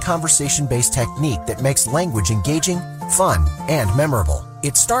modern conversation-based technique that makes language engaging, fun, and memorable.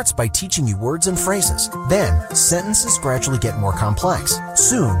 It starts by teaching you words and phrases. Then, sentences gradually get more complex.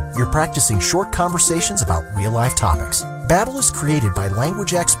 Soon, you're practicing short conversations about real-life topics. Babbel is created by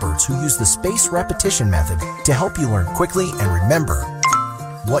language experts who use the spaced repetition method to help you learn quickly and remember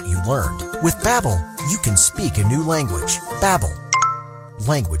what you learned. With Babbel, you can speak a new language. Babbel.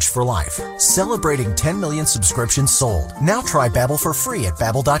 Language for life. Celebrating 10 million subscriptions sold. Now try Babbel for free at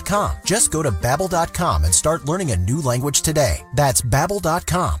Babbel.com. Just go to Babbel.com and start learning a new language today. That's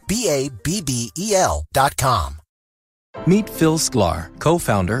Babbel.com. Babbel.com. Meet Phil Sklar,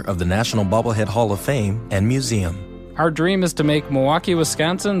 co-founder of the National Bobblehead Hall of Fame and Museum. Our dream is to make Milwaukee,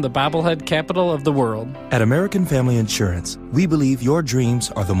 Wisconsin the bobblehead capital of the world. At American Family Insurance, we believe your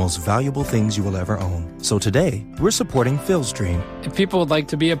dreams are the most valuable things you will ever own. So today, we're supporting Phil's dream. If people would like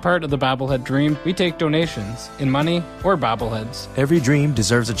to be a part of the bobblehead dream, we take donations in money or bobbleheads. Every dream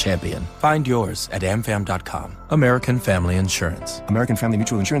deserves a champion. Find yours at amfam.com. American Family Insurance. American Family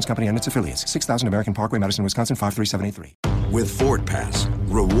Mutual Insurance Company and its affiliates. 6000 American Parkway, Madison, Wisconsin, 53783. With Ford Pass,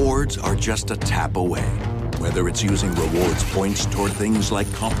 rewards are just a tap away. Whether it's using rewards points toward things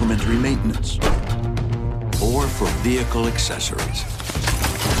like complimentary maintenance or for vehicle accessories.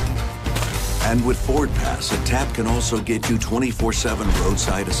 And with Ford Pass, a tap can also get you 24/7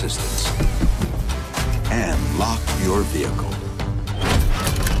 roadside assistance and lock your vehicle.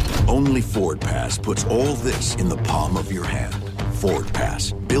 Only Ford Pass puts all this in the palm of your hand. Ford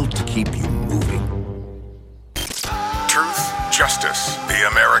Pass, built to keep you moving. Truth, justice, the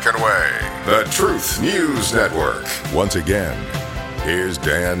American way. The Truth News Network. Once again, here's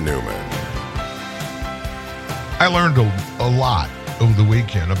Dan Newman. I learned a lot over the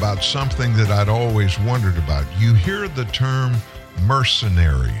weekend about something that I'd always wondered about. You hear the term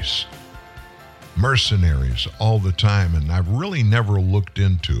mercenaries all the time, and I've really never looked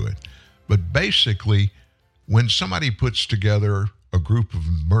into it. But basically, when somebody puts together a group of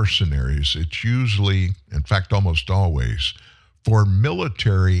mercenaries, it's usually, in fact, almost always, for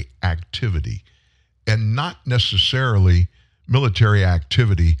military activity, and not necessarily military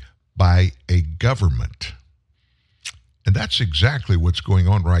activity by a government. And that's exactly what's going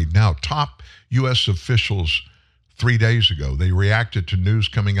on right now. Top U.S. officials 3 days ago, they reacted to news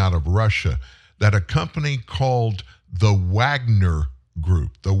coming out of Russia that a company called the Wagner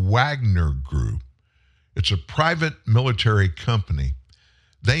Group, it's a private military company.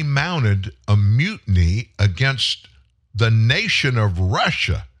 They mounted a mutiny against the nation of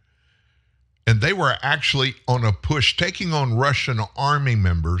Russia. And they were actually on a push, taking on Russian army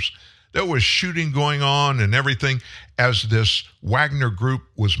members. There was shooting going on and everything as this Wagner group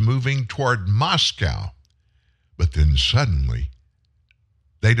was moving toward Moscow. But then suddenly,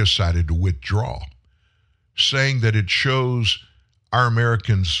 they decided to withdraw, saying that it shows, our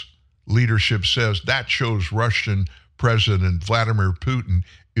Americans' leadership says, that shows Russian President Vladimir Putin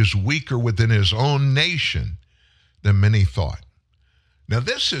is weaker within his own nation than many thought. Now,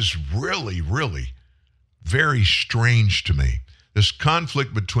 this is really, really very strange to me. This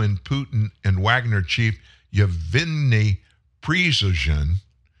conflict between Putin and Wagner chief Yevgeny Prigozhin,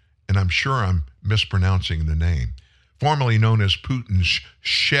 and I'm sure I'm mispronouncing the name, formerly known as Putin's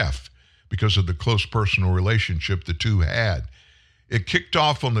chef because of the close personal relationship the two had. It kicked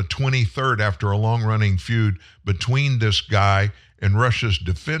off on the 23rd after a long-running feud between this guy and Russia's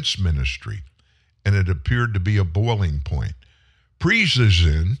defense ministry, and it appeared to be a boiling point.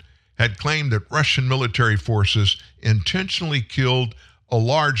 Partisan had claimed that Russian military forces intentionally killed a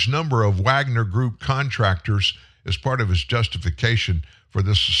large number of Wagner Group contractors as part of his justification for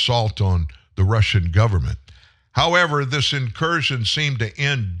this assault on the Russian government. However, this incursion seemed to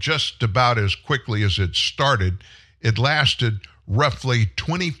end just about as quickly as it started. It lasted roughly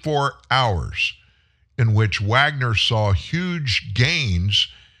 24 hours, in which Wagner saw huge gains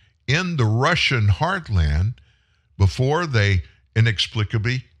in the Russian heartland before they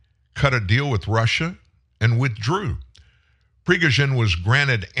inexplicably cut a deal with Russia and withdrew. Prigozhin was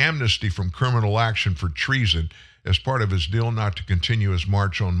granted amnesty from criminal action for treason as part of his deal not to continue his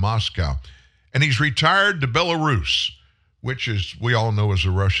march on Moscow. And he's retired to Belarus, which, as we all know, is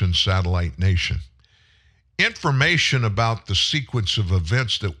a Russian satellite nation. Information about the sequence of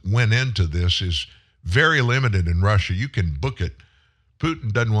events that went into this is very limited in Russia. You can book it.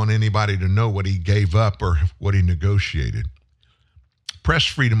 Putin doesn't want anybody to know what he gave up or what he negotiated. Press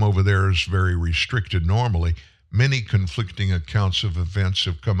freedom over there is very restricted normally. Many conflicting accounts of events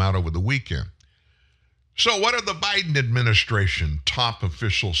have come out over the weekend. So what are the Biden administration top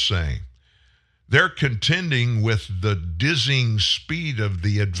officials saying? They're contending with the dizzying speed of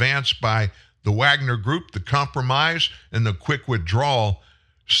the advance by the Wagner Group, the compromise, and the quick withdrawal,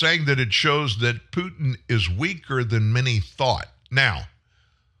 saying that it shows that Putin is weaker than many thought. Now,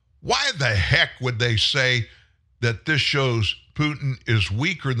 why the heck would they say that this shows Putin is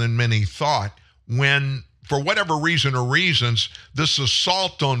weaker than many thought when, for whatever reason or reasons, this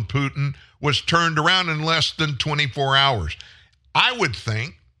assault on Putin was turned around in less than 24 hours? I would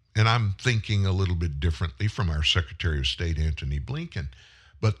think, and I'm thinking a little bit differently from our Secretary of State, Antony Blinken,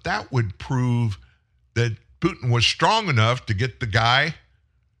 but that would prove that Putin was strong enough to get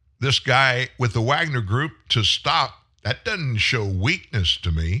this guy with the Wagner Group to stop. That doesn't show weakness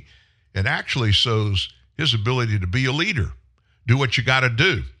to me. It actually shows his ability to be a leader. Do what you got to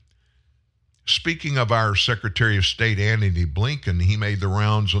do. Speaking of our Secretary of State, Antony Blinken, he made the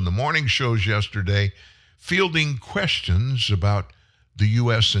rounds on the morning shows yesterday, fielding questions about the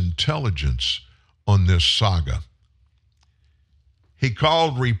U.S. intelligence on this saga. He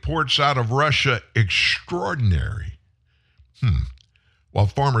called reports out of Russia extraordinary, while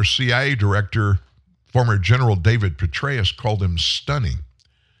former CIA director, former General David Petraeus, called him stunning.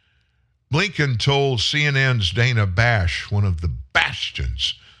 Blinken told CNN's Dana Bash, one of the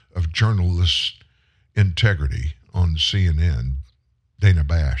bastions of journalist integrity on CNN, Dana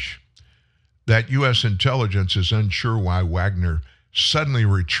Bash, that U.S. intelligence is unsure why Wagner suddenly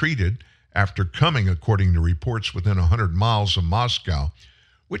retreated after coming, according to reports, within 100 miles of Moscow,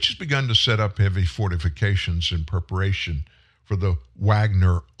 which has begun to set up heavy fortifications in preparation for the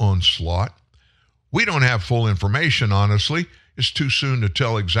Wagner onslaught. We don't have full information, honestly. It's too soon to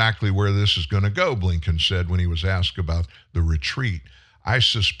tell exactly where this is going to go, Blinken said when he was asked about the retreat. I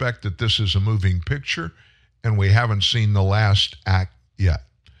suspect that this is a moving picture, and we haven't seen the last act yet.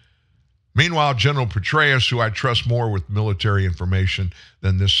 Meanwhile, General Petraeus, who I trust more with military information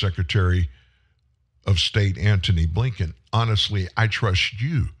than this Secretary of State, Antony Blinken, honestly, I trust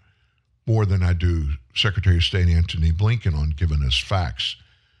you more than I do Secretary of State Antony Blinken on giving us facts.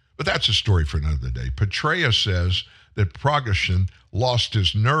 But that's a story for another day. Petraeus says that Prigozhin lost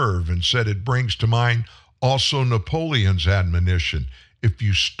his nerve and said it brings to mind also Napoleon's admonition: if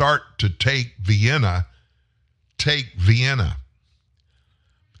you start to take Vienna, take Vienna.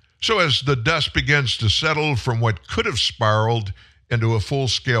 So as the dust begins to settle from what could have spiraled into a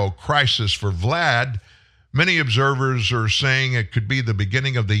full-scale crisis for Vlad, many observers are saying it could be the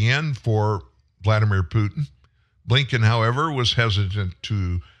beginning of the end for Vladimir Putin. Blinken, however, was hesitant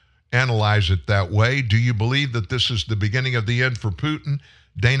to analyze it that way. Do you believe that this is the beginning of the end for Putin?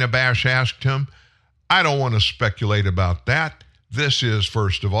 Dana Bash asked him. I don't want to speculate about that. This is,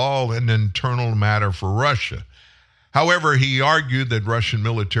 first of all, an internal matter for Russia. However, he argued that Russian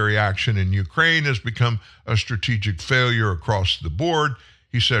military action in Ukraine has become a strategic failure across the board.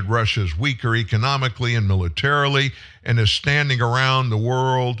 He said Russia is weaker economically and militarily, and his standing around the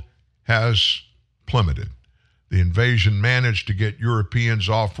world has plummeted. The invasion managed to get Europeans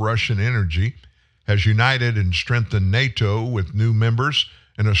off Russian energy, has united and strengthened NATO with new members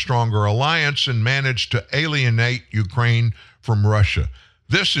and a stronger alliance, and managed to alienate Ukraine from Russia.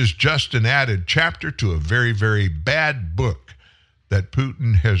 This is just an added chapter to a very, very bad book that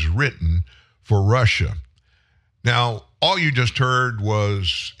Putin has written for Russia. Now, all you just heard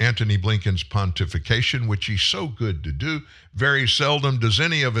was Antony Blinken's pontification, which he's so good to do. Very seldom does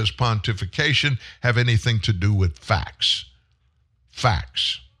any of his pontification have anything to do with facts.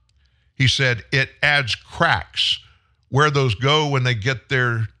 facts. He said it adds cracks. Where those go when they get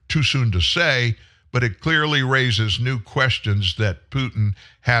there, too soon to say, but it clearly raises new questions that Putin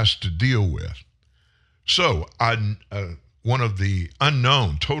has to deal with. So, one of the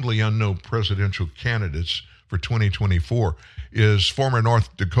totally unknown presidential candidates for 2024 is former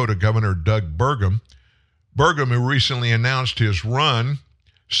North Dakota Governor Doug Burgum. Burgum, who recently announced his run,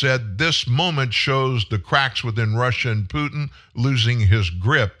 said this moment shows the cracks within Russia and Putin losing his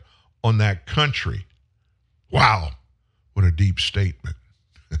grip on that country. Wow, what a deep statement.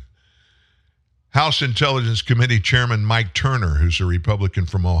 House Intelligence Committee Chairman Mike Turner, who's a Republican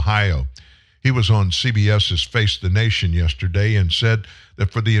from Ohio, he was on CBS's Face the Nation yesterday and said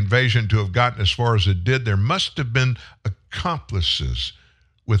that for the invasion to have gotten as far as it did, there must have been accomplices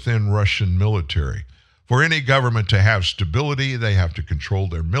within Russian military. For any government to have stability, they have to control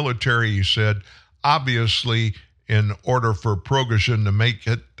their military, he said. Obviously, in order for Prigozhin to make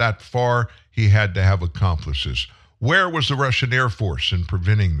it that far, he had to have accomplices. Where was the Russian Air Force in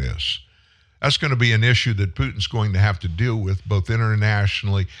preventing this? That's going to be an issue that Putin's going to have to deal with both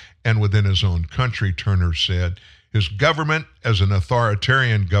internationally and within his own country, Turner said. His government, as an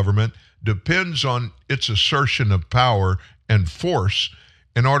authoritarian government, depends on its assertion of power and force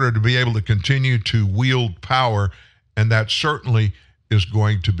in order to be able to continue to wield power, and that certainly is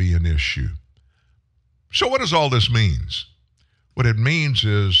going to be an issue. So what does all this mean? What it means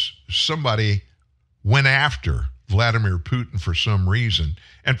is somebody went after Vladimir Putin for some reason,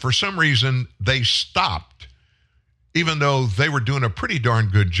 and for some reason they stopped, even though they were doing a pretty darn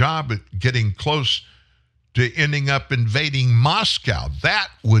good job at getting close to ending up invading Moscow. That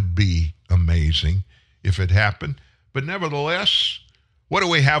would be amazing if it happened. But nevertheless, what do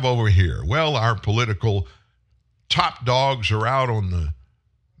we have over here? Well, our political top dogs are out on the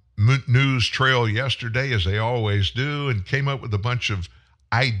news trail yesterday, as they always do, and came up with a bunch of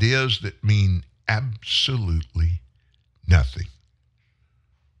ideas that mean absolutely nothing.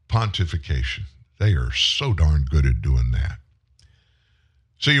 Pontification. They are so darn good at doing that.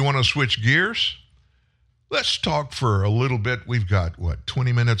 So you want to switch gears? Let's talk for a little bit. We've got,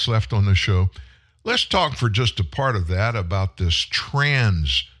 20 minutes left on the show. Let's talk for just a part of that about this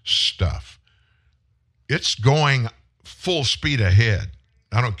trans stuff. It's going full speed ahead.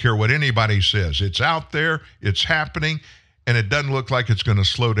 I don't care what anybody says. It's out there, it's happening, and it doesn't look like it's going to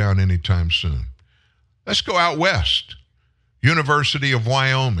slow down anytime soon. Let's go out west. University of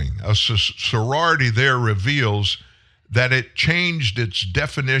Wyoming, a sorority there reveals that it changed its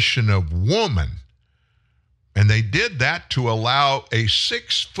definition of woman. And they did that to allow a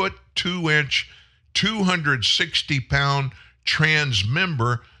 6'2", 260-pound trans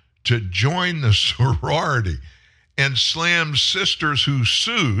member to join the sorority, and slammed sisters who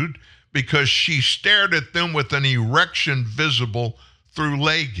sued because she stared at them with an erection visible through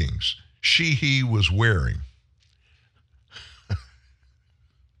leggings he was wearing.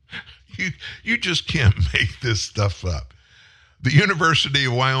 You just can't make this stuff up. The University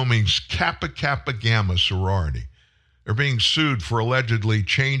of Wyoming's Kappa Kappa Gamma sorority are being sued for allegedly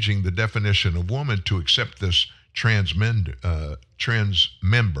changing the definition of woman to accept this trans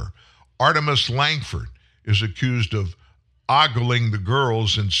member. Artemis Langford is accused of ogling the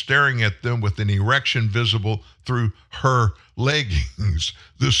girls and staring at them with an erection visible through her leggings.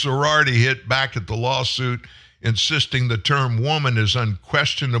 The sorority hit back at the lawsuit, insisting the term woman is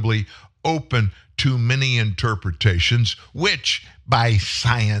unquestionably open to many interpretations, which by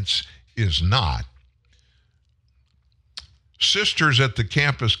science is not. Sisters at the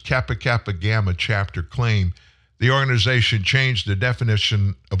campus Kappa Kappa Gamma chapter claim the organization changed the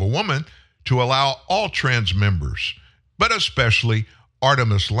definition of a woman to allow all trans members, but especially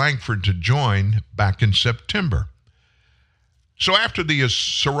Artemis Langford, to join back in September. So after the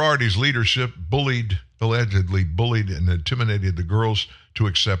sorority's leadership allegedly bullied and intimidated the girls to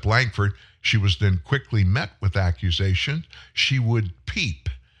accept Langford, she was then quickly met with accusations she would peep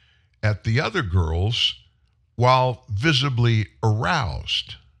at the other girls while visibly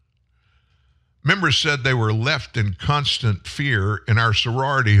aroused. Members said they were left in constant fear in our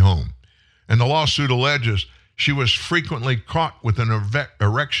sorority home, and the lawsuit alleges she was frequently caught with an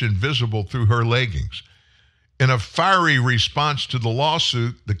erection visible through her leggings. In a fiery response to the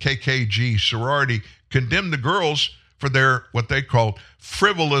lawsuit, the KKG sorority condemned the girls for their, what they called,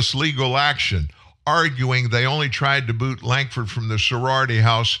 frivolous legal action, arguing they only tried to boot Langford from the sorority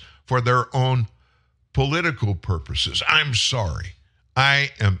house for their own political purposes. I'm sorry. I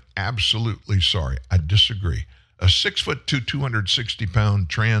am absolutely sorry. I disagree. A 6'2", 260-pound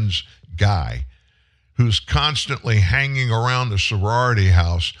trans guy who's constantly hanging around the sorority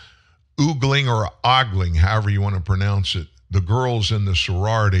house, oogling or ogling, however you want to pronounce it, the girls in the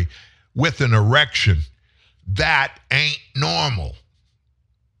sorority with an erection. That ain't normal.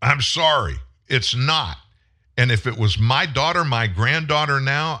 I'm sorry. It's not. And if it was my daughter, my granddaughter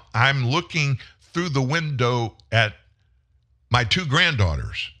now, I'm looking through the window at my two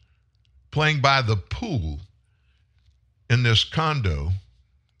granddaughters playing by the pool in this condo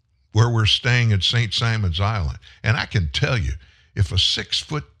where we're staying at St. Simon's Island. And I can tell you, if a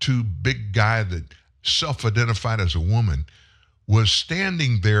 6'2" big guy that self-identified as a woman was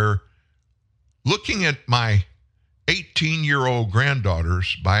standing there looking at my 18-year-old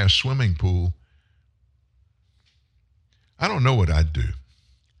granddaughters by a swimming pool, I don't know what I'd do.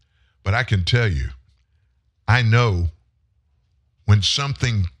 But I can tell you, I know when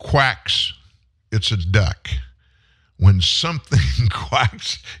something quacks, it's a duck. When something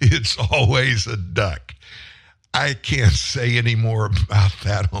quacks, it's always a duck. I can't say any more about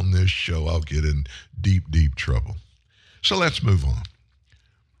that on this show. I'll get in deep, deep trouble. So let's move on.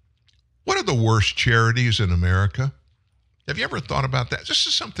 What are the worst charities in America? Have you ever thought about that? This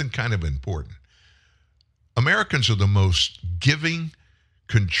is something kind of important. Americans are the most giving,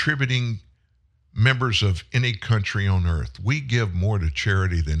 contributing members of any country on earth. We give more to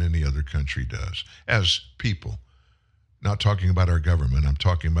charity than any other country does as people. Not talking about our government. I'm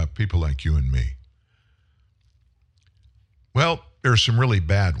talking about people like you and me. Well, there are some really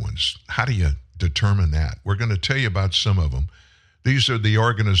bad ones. How do you determine that? We're going to tell you about some of them. These are the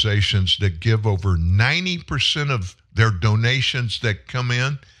organizations that give over 90% of their donations that come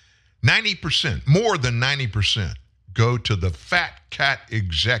in. 90%, more than 90%, go to the fat cat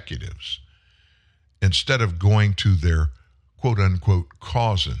executives instead of going to their quote-unquote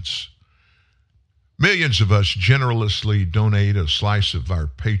causes. Millions of us generously donate a slice of our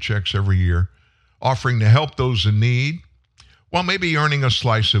paychecks every year, offering to help those in need, while maybe earning a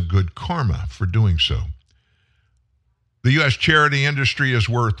slice of good karma for doing so. The U.S. charity industry is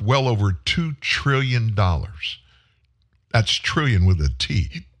worth well over $2 trillion. That's trillion with a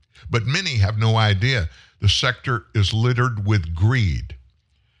T. But many have no idea the sector is littered with greed,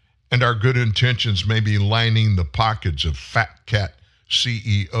 and our good intentions may be lining the pockets of fat cat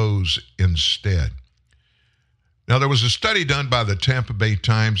CEOs instead. Now, there was a study done by the Tampa Bay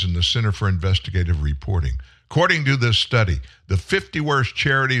Times and the Center for Investigative Reporting. According to this study, the 50 worst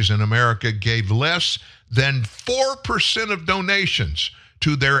charities in America gave less than 4% of donations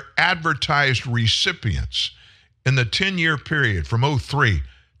to their advertised recipients in the 10-year period from 2003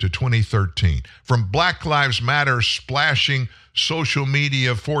 to 2013. From Black Lives Matter splashing social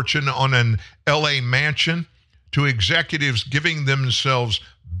media fortune on an LA mansion to executives giving themselves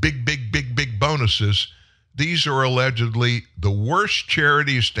big bonuses, these are allegedly the worst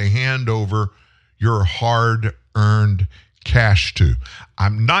charities to hand over your hard-earned cash to.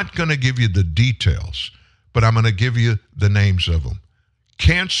 I'm not going to give you the details, but I'm going to give you the names of them.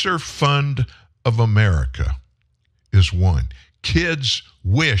 Cancer Fund of America is one. Kids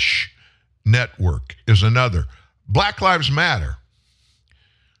Wish Network is another. Black Lives Matter.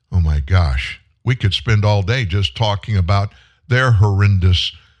 Oh my gosh. We could spend all day just talking about their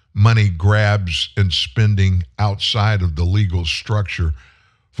horrendous money grabs and spending outside of the legal structure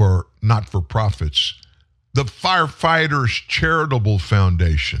for not-for-profits. The Firefighters Charitable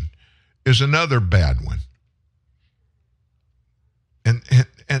Foundation is another bad one. And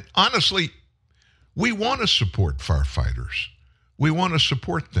honestly, we want to support firefighters. We want to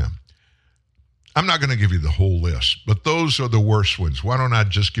support them. I'm not going to give you the whole list, but those are the worst ones. Why don't I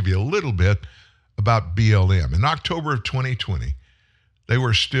just give you a little bit about BLM? In October of 2020, they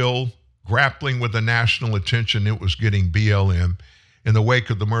were still grappling with the national attention it was getting BLM in the wake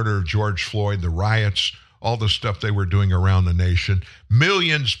of the murder of George Floyd, the riots, all the stuff they were doing around the nation.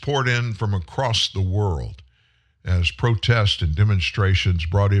 Millions poured in from across the world as protests and demonstrations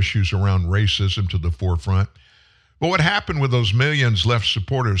brought issues around racism to the forefront. But what happened with those millions left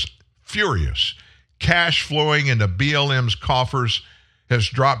supporters furious. Cash flowing into BLM's coffers has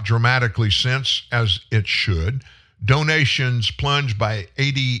dropped dramatically since, as it should. Donations plunged by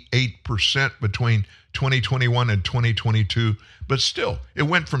 88% between 2021 and 2022, but still, it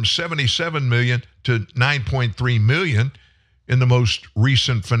went from 77 million to 9.3 million in the most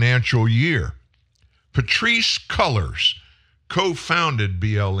recent financial year. Patrice Cullors co-founded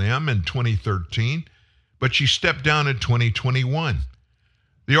BLM in 2013, but she stepped down in 2021.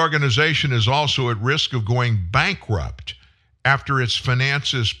 The organization is also at risk of going bankrupt after its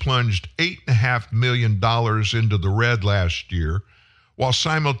finances plunged $8.5 million into the red last year, while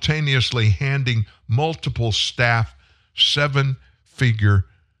simultaneously handing multiple staff seven-figure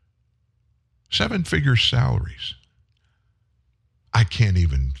salaries. I can't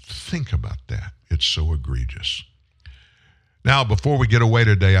even think about that. It's so egregious. Now, before we get away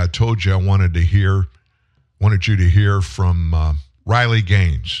today, I told you I wanted you to hear from Riley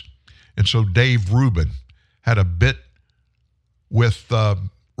Gaines. And so Dave Rubin had a bit with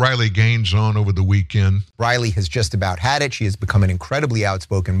Riley Gaines on over the weekend. Riley has just about had it. She has become an incredibly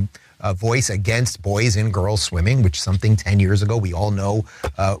outspoken voice against boys and girls swimming, which is something 10 years ago we all know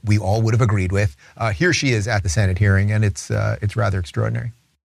we all would have agreed with. Here she is at the Senate hearing, and it's rather extraordinary.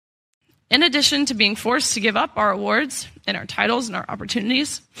 In addition to being forced to give up our awards and our titles and our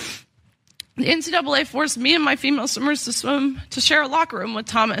opportunities, the NCAA forced me and my female swimmers to share a locker room with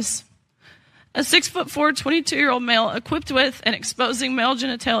Thomas, a 6'4", 22-year-old male equipped with and exposing male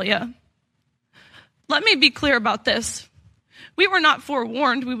genitalia. Let me be clear about this. We were not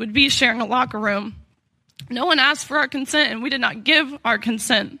forewarned we would be sharing a locker room. No one asked for our consent, and we did not give our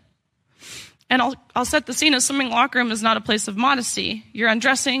consent. And I'll set the scene. A swimming locker room is not a place of modesty. You're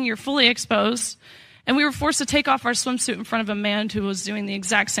undressing, you're fully exposed, and we were forced to take off our swimsuit in front of a man who was doing the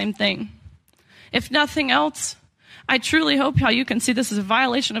exact same thing. If nothing else, I truly hope how you can see this as a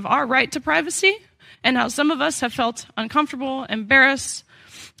violation of our right to privacy and how some of us have felt uncomfortable, embarrassed,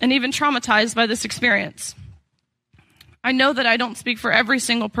 and even traumatized by this experience. I know that I don't speak for every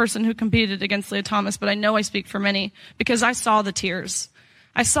single person who competed against Leah Thomas, but I know I speak for many because I saw the tears.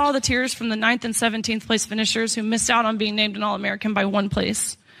 I saw the tears from the 9th and 17th place finishers who missed out on being named an All-American by one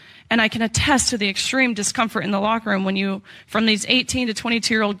place. And I can attest to the extreme discomfort in the locker room from these 18 to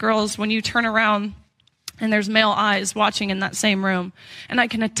 22-year-old girls, when you turn around and there's male eyes watching in that same room. And I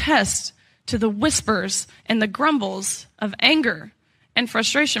can attest to the whispers and the grumbles of anger and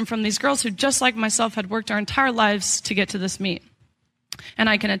frustration from these girls who, just like myself, had worked our entire lives to get to this meet. And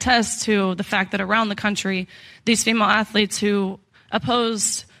I can attest to the fact that around the country, these female athletes who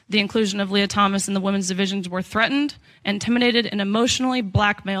opposed the inclusion of Leah Thomas in the women's divisions were threatened, intimidated, and emotionally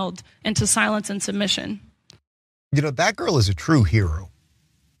blackmailed into silence and submission. You know, that girl is a true hero.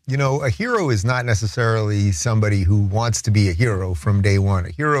 You know, a hero is not necessarily somebody who wants to be a hero from day one.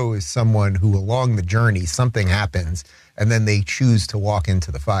 A hero is someone who, along the journey, something happens, and then they choose to walk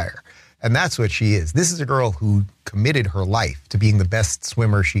into the fire. And that's what she is. This is a girl who committed her life to being the best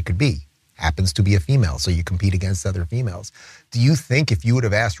swimmer she could be. Happens to be a female, so you compete against other females. Do you think if you would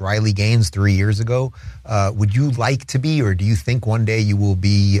have asked Riley Gaines 3 years ago, would you like to be, or do you think one day you will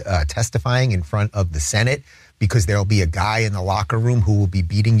be testifying in front of the Senate because there'll be a guy in the locker room who will be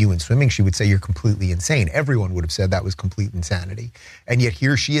beating you in swimming? She would say you're completely insane. Everyone would have said that was complete insanity. And yet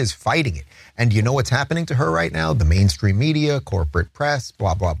here she is fighting it. And you know what's happening to her right now? The mainstream media, corporate press,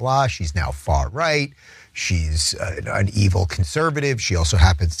 blah, blah, blah. She's now far right. She's an evil conservative. She also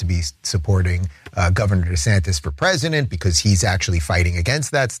happens to be supporting Governor DeSantis for president because he's actually fighting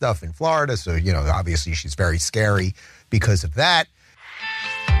against that stuff in Florida. So, you know, obviously she's very scary because of that.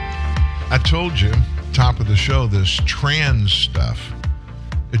 I told you, top of the show, this trans stuff,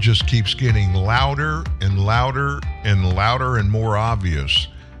 it just keeps getting louder and louder and louder and more obvious.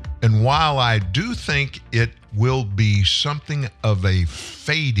 And while I do think it will be something of a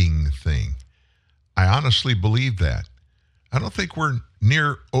fading thing, I honestly believe that. I don't think we're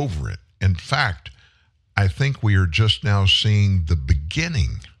near over it. In fact, I think we are just now seeing the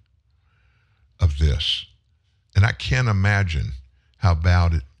beginning of this. And I can't imagine how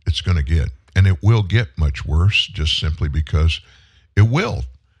bad it's going to get. And it will get much worse just simply because it will.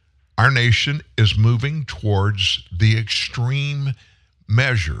 Our nation is moving towards the extreme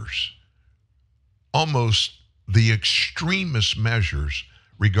measures, almost the extremist measures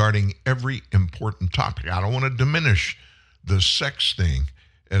regarding every important topic. I don't want to diminish the sex thing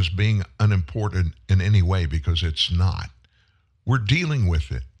as being unimportant in any way, because it's not. We're dealing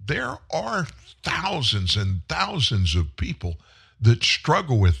with it. There are thousands and thousands of people that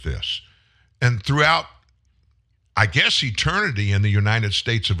struggle with this. And throughout, I guess, eternity in the United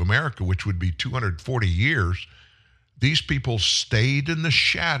States of America, which would be 240 years, these people stayed in the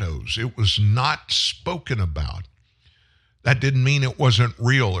shadows. It was not spoken about. That didn't mean it wasn't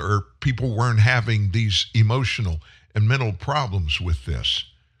real or people weren't having these emotional and mental problems with this.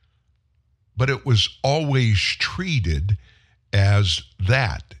 But it was always treated as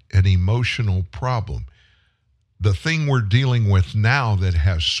that, an emotional problem. The thing we're dealing with now that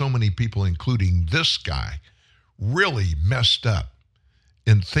has so many people, including this guy, really messed up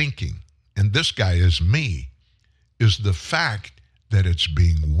in thinking, and this guy is me, is the fact that it's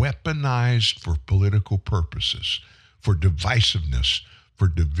being weaponized for political purposes, for divisiveness, for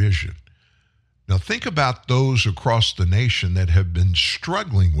division. Now think about those across the nation that have been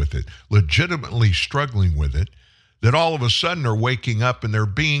struggling with it, legitimately struggling with it, that all of a sudden are waking up and they're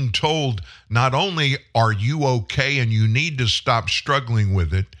being told, not only are you okay and you need to stop struggling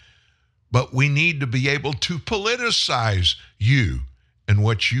with it, But we need to be able to politicize you and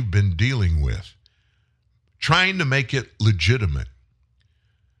what you've been dealing with, trying to make it legitimate.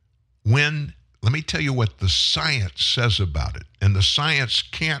 When, let me tell you what the science says about it, and the science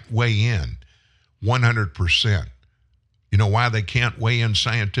can't weigh in 100%. You know why they can't weigh in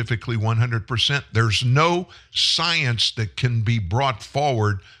scientifically 100%? There's no science that can be brought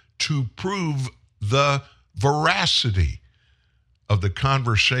forward to prove the veracity of the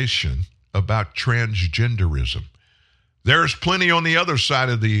conversation about transgenderism. There's plenty on the other side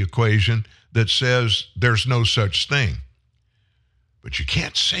of the equation that says there's no such thing. But you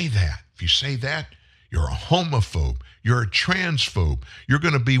can't say that. If you say that, you're a homophobe. You're a transphobe. You're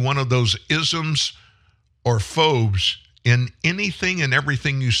going to be one of those isms or phobes in anything and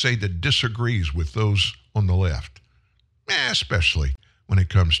everything you say that disagrees with those on the left, especially when it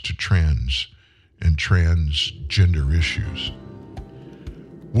comes to trans and transgender issues.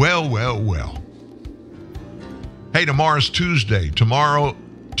 Well. Hey, tomorrow's Tuesday. Tomorrow,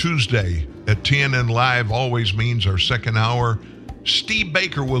 Tuesday, at TNN Live always means our second hour. Steve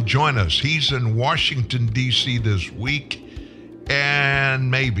Baker will join us. He's in Washington, D.C. this week,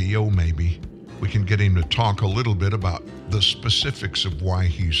 and maybe we can get him to talk a little bit about the specifics of why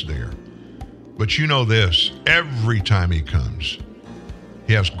he's there. But you know this, every time he comes,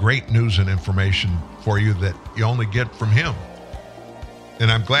 he has great news and information for you that you only get from him.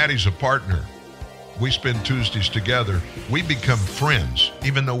 And I'm glad he's a partner. We spend Tuesdays together. We become friends,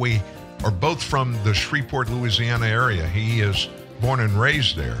 even though we are both from the Shreveport, Louisiana area. He is born and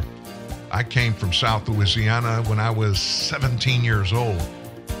raised there. I came from South Louisiana when I was 17 years old.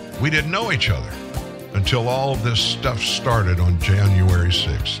 We didn't know each other until all this stuff started on January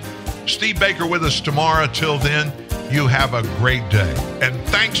 6th. Steve Baker with us tomorrow. Till then, you have a great day. And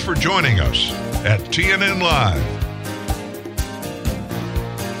thanks for joining us at TNN Live.